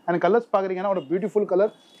தான். அண்ட் கலர்ஸ் பார்க்குறீங்கன்னா ஒரு beautiful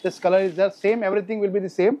colour. This colour is there, same everything will be the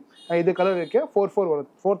same. இது கலர் இருக்கு 44 வரும்,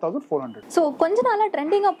 4400. ஸோ கொஞ்ச நாளாக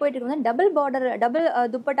ட்ரெண்டிங்காக போயிட்டு இருக்கு டபுள் பார்டர் டபுள்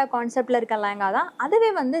துப்பட்டா கான்செப்டில் இருக்க லேங்கா தான். அதுவே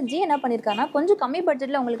வந்து ஜி என்ன பண்ணியிருக்காங்கன்னா கொஞ்சம் கம்மி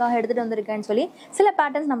பட்ஜெட்டில் உங்களுக்காக எடுத்துகிட்டு வந்திருக்கேன்னு சொல்லி சில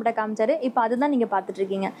பேட்டர்ன்ஸ் நம்மகிட்ட காமிச்சாரு. இப்போ அதுதான் நீங்கள் பார்த்துட்டு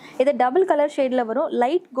இருக்கீங்க. இது டபுள் கலர் ஷேடில் வரும்,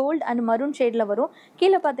 லைட் கோல்டு அண்ட் மரூன் ஷேடில் வரும்.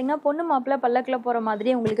 கீழே பார்த்தீங்கன்னா பொண்ணு மாப்பிள்ள பல்லக்கில் போகிற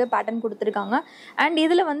மாதிரி உங்களுக்கு பேட்டர்ன் கொடுத்துருக்காங்க. அண்ட்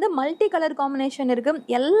இதில் வந்து மல்டி கலர் காம்பினேஷன் இருக்குது.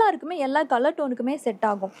 எல்லாருக்குமே எல்லா கலர் டோனுக்குமே செட்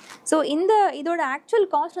ஆகும். ஸோ இதோட ஆக்சுவல்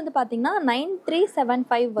காஸ்ட் வந்து பார்த்தீங்கன்னா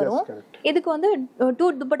 9375 வரும். இதுக்கு வந்து 2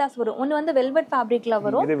 துப்பட்டாஸ் வரும். ஒன்னு வந்து வெல்வெட் ஃபேப்ரிக்ல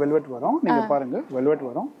வரும். இது வெல்வெட் வரும், நீங்க பாருங்க வெல்வெட்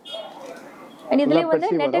வரும். அண்ட் இதுலயே வந்து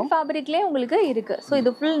நெட்டட் ஃபேப்ரிக்லயே உங்களுக்கு இருக்கு. சோ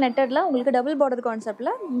இது ஃபுல் நெட்டட்ல உங்களுக்கு டபுள் பார்டர்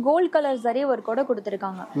கான்செப்ட்ல கோல்ட் கலர் ஜரி வர்க்கோட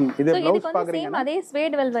கொடுத்திருக்காங்க. இது ப்ளவுஸ் பாக்குறீங்க அதே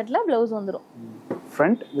ஸ்வேட் வெல்வெட்ல ப்ளவுஸ் வந்துரும்.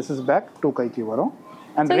 ஃப்ரண்ட் திஸ் இஸ் பேக் 2 கைக்கு வரும்.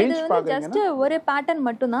 அண்ட் ரேஞ்ச் பாக்குறீங்க ஜஸ்ட் ஒரு பேட்டர்ன்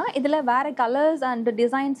மட்டும் தான். இதுல வேற கலர்ஸ் அண்ட்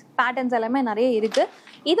டிசைன்ஸ் பேட்டர்ன்ஸ் எல்லாமே நிறைய இருக்கு.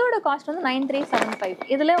 இதோட காஸ்ட் வந்து 9375.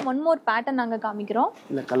 இதுல ஒன் மோர் பேட்டர்ன் நாங்க காமிக்கிறோம்.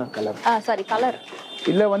 இல்ல கலர் சாரி கலர்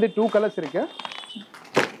இல்ல வந்து 2 கலர்ஸ் இருக்கு.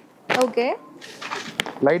 ஓகே,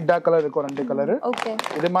 லைட் டார்க் கலர் இருக்கும், 2 கலர். ஓகே,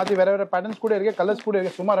 இது மாதிரி வேற வேற பேட்டர்ன்ஸ் கூட இருக்கு, கலர்ஸ் கூட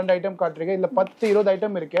இருக்கு. சும்மா 2 ஐட்டம் காட்டுறீங்க. இல்ல 10 20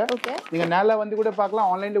 ஐட்டம் இருக்கு. ஓகே, நீங்க நேர்ல வந்து கூட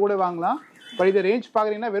பார்க்கலாம், ஆன்லைன்ல கூட வாங்கலாம். பட் இது ரேஞ்ச்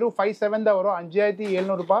பாக்குறீங்கன்னா வெறும் 57 தான் வரும்.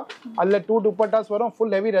 5700 ரூபாய். அதுல 2 துப்பட்டாஸ் வரும்.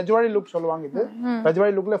 ஃபுல் ஹெவி ரஜ்வாடி லுக் சொல்லுவாங்க. இது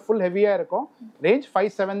ரஜ்வாடி லுக்ல ஃபுல் ஹெவியா இருக்கும். ரேஞ்ச்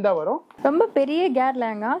 57 தான் வரும். ரொம்ப பெரிய கேர்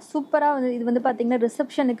லேங்கா சூப்பரா வந்து இது வந்து பாத்தீங்கன்னா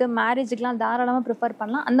ரிசப்ஷனுக்கு மேரேஜுக்குலாம் தாராளமா ப்ரிஃபர்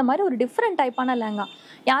பண்ணலாம். அந்த மாதிரி ஒரு டிஃப்ரெண்ட் டைப்பான லேங்கா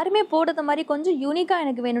யாருமே போடுறது மாதிரி கொஞ்சம் யூனிக்கா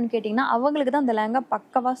எனக்கு வேணும்னு கேட்டிங்கன்னா அவங்களுக்கு தான் அந்த லேங்கா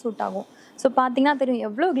பக்கவா சூட் ஆகும். ஸோ பார்த்தீங்கன்னா தெரியும்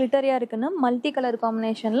எவ்வளோ கிளிட்டரியா இருக்குன்னு. மல்டி கலர்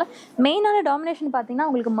காம்பினேஷன்ல மெயினான டாமினேஷன் பார்த்தீங்கன்னா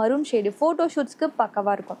உங்களுக்கு மரூன் ஷேடு ஃபோட்டோ ஷூட்ஸ்க்கு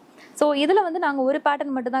பக்கவா இருக்கும். ஸோ இதில் வந்து நாங்கள் ஒரு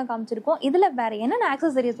பேட்டர்ன் மட்டும் தான் காமிச்சிருக்கோம். இதில் வேற என்னென்ன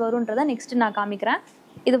ஆக்சசரிஸ் வரும்ன்றதை நெக்ஸ்ட் நான் காமிக்கிறேன்.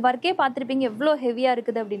 இது ஒர்க்கே பார்த்துருப்பீங்க எவ்வளோ ஹெவியாக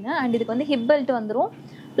இருக்குது அப்படின்னு. அண்ட் இதுக்கு வந்து ஹிப் பெல்ட் வந்துடும்,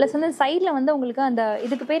 ப்ளஸ் வந்து சைடில் வந்து உங்களுக்கு அந்த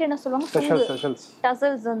இதுக்கு பேர் என்ன சொல்லுவாங்க,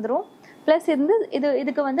 டசல்ஸ் வந்துடும். ப்ளஸ்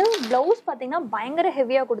இதுக்கு வந்து ப்ளவுஸ் பார்த்தீங்கன்னா பயங்கர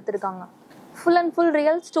ஹெவியாக கொடுத்துருக்காங்க. Full and full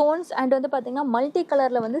real stones and வந்து பார்த்தீங்கன்னா மல்டி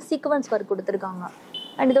கலரில் வந்து சீக்வன்ஸ் ஒர்க் கொடுத்துருக்காங்க.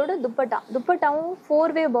 அண்ட் இதோட துப்பட்டாவும்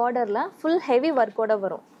 4-way பார்டரில் ஃபுல் ஹெவி ஒர்க்கோட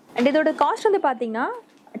வரும். அண்ட் இதோட காஸ்ட் வந்து பார்த்தீங்கன்னா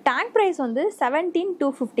டேக் ப்ரைஸ் வந்து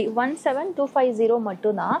 17,250 17,250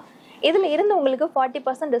 மட்டும்தான். இதில் இருந்து உங்களுக்கு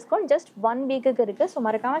 40% டிஸ்கவுண்ட் ஜஸ்ட் 1 வீக்குக்கு இருக்குது. ஸோ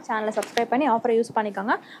மறக்காமல் சேனலை சப்ஸ்கிரைப் பண்ணி ஆஃபரை யூஸ்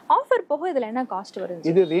பண்ணிக்கோங்க. ஆஃபர் போக இதில் என்ன காஸ்ட் வருது?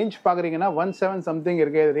 இது ரேஞ்ச் பார்க்குறீங்கன்னா 17 சம்திங்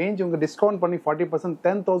இருக்குது. ரேஞ்ச் உங்களுக்கு டிஸ்கவுண்ட் பண்ணி 40%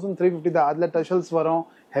 10,350 தான். அதில் டஷல்ஸ் வரும்,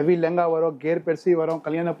 ஹெவி லெங்கா வரும், கேர் பெர்சி வரும்,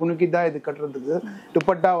 கல்யாண புனுக்கி தான் இது கட்டுறதுக்கு,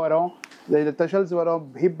 துப்பட்டா வரும், இது டஷல்ஸ் வரும்,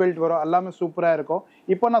 ஹிப் பெல்ட் வரும், எல்லாமே சூப்பராக இருக்கும்.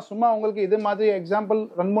 இப்போ நான் சும்மா உங்களுக்கு இது மாதிரி எக்ஸாம்பிள்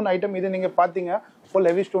 2-3 ஐட்டம் இது நீங்கள் பார்த்தீங்க ஃபுல்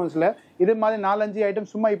ஹெவி ஸ்டோன்ஸில். இது மாதிரி 4-5 ஐட்டம்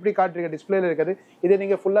சும்மா இப்படி காட்டுறீங்க டிஸ்பிளேல இருக்குது. இதை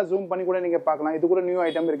நீங்கள் ஃபுல்லாக ஜூம் பண்ணி கூட நீங்கள் பார்க்கலாம். இது கூட நியூ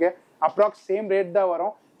ஐட்டம் இருக்குது. அப்ராக்ஸ் சேம் ரேட் தான்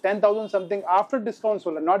வரும். 10,000 சம்திங் ஆஃப்டர் டிஸ்கவுண்ட்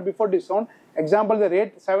சொல்ல, நாட் பிஃபோர் டிஸ்கவுண்ட். எக்ஸாம்பிள் இந்த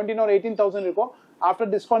ரேட் 17 or 18,000 இருக்கும்.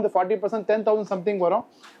 ஆஃப்டர் டிஸ்கவுண்ட் 40% 10,000 சம்திங் வரும்.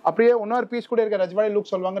 அப்படியே இன்னொரு பீஸ் கூட இருக்க ரஜ்வாடி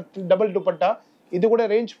லுக் சொல்லுவாங்க, டபுள் துப்பட்டா. இது கூட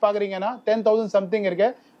ரேஞ்ச் பார்க்குறீங்கன்னா 10,000 சம்திங் இருக்கு.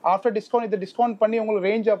 ஆஃப்டர் டிஸ்கவுண்ட் இது டிஸ்கவுண்ட் பண்ணி உங்களுக்கு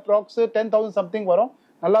ரேஞ்ச் அப்ராக்ஸ் 10,000 சம்திங் வரும்.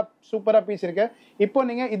 நல்லா சூப்பராக பீஸ் இருக்கு. இப்போ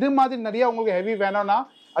நீங்கள் இது மாதிரி நிறைய உங்களுக்கு ஹெவி வேணும்னா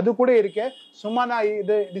அது கூட இருக்கு. சும்மா நான்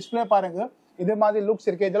இது டிஸ்பிளே பாருங்க, இது மாதிரி லுக்ஸ்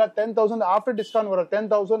இருக்கு. இதெல்லாம் 10,000 ஆஃப்டர் டிஸ்கவுண்ட் வரும்.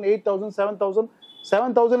 10,000, 8,000, 7,000,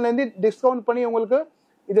 7,000லேருந்து டிஸ்கவுண்ட் பண்ணி உங்களுக்கு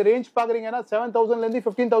இது ரேஞ்ச் பார்க்குறீங்கன்னா 7,000லேருந்து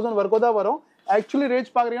 15,000 வரைக்கும் தான் வரும். ஆக்சுவலி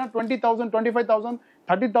ரேஞ்ச் பார்க்குறீங்கன்னா 20,000, 25,000,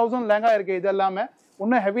 30,000 லெங்கா இருக்கு. இது எல்லாமே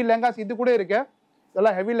இன்னும் ஹெவி லெங்காஸ் இது கூட இருக்கு.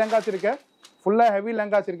 இதெல்லாம் ஹெவி லெங்காஸ் இருக்கு, ஃபுல்லாக ஹெவி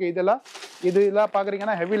லெங்காஸ் இருக்கு. இதெல்லாம்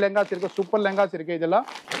பார்க்குறீங்கன்னா ஹெவி லெங்காஸ் இருக்கு, சூப்பர் லெங்காஸ் இருக்கு. இதெல்லாம்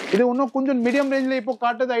இது இன்னும் கொஞ்சம் மீடியம் ரேஞ்சில் இப்போ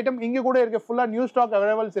காட்டுறது ஐட்டம் இங்கே கூட இருக்கு. ஃபுல்லாக நியூ ஸ்டாக்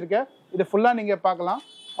அவைலபிள்ஸ் இருக்கு. இது ஃபுல்லாக நீங்கள் பார்க்கலாம்.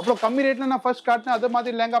 அப்புறம் கம்மி ரேட்டில் நான் ஃபர்ஸ்ட் காட்டினேன் அது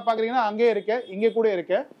மாதிரி லெங்கா பார்க்குறீங்கன்னா அங்கேயே இருக்கு, இங்கே கூட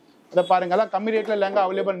இருக்கு. அதை பாருங்களா, கம்மி ரேட்டில் லெங்கா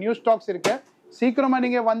அவைலபிள் நியூ ஸ்டாக்ஸ் இருக்கு. சீக்கிரமாக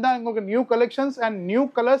நீங்கள் வந்தால் உங்களுக்கு new collections and new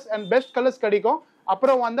colours and best colours கிடைக்கும்.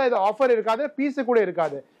 அப்புறம் வந்தால் இது ஆஃபர் இருக்காது, பீஸு கூட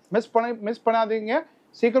இருக்காது. மிஸ் பண்ணாதீங்க,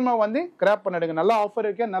 சீக்கிரமா வந்து கிராப் பண்ணிடுங்க. நல்ல ஆஃபர்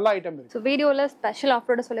இருக்கு, நல்ல ஐட்டம் இருக்கு. ஸோ வீடியோவில் ஸ்பெஷல்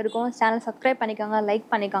ஆஃபரோட சொல்லியிருக்கோம். சேனல் சப்ஸ்கிரைப் பண்ணிக்கோங்க, லைக்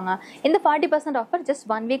பண்ணிக்கோங்க. இந்த 40% ஆஃபர் ஜஸ்ட்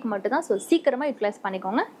 1 வீக் மட்டும் தான். ஸோ சீக்கிரமாக யூட்டிலைஸ்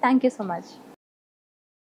பண்ணிக்கோங்க. Thank you so much.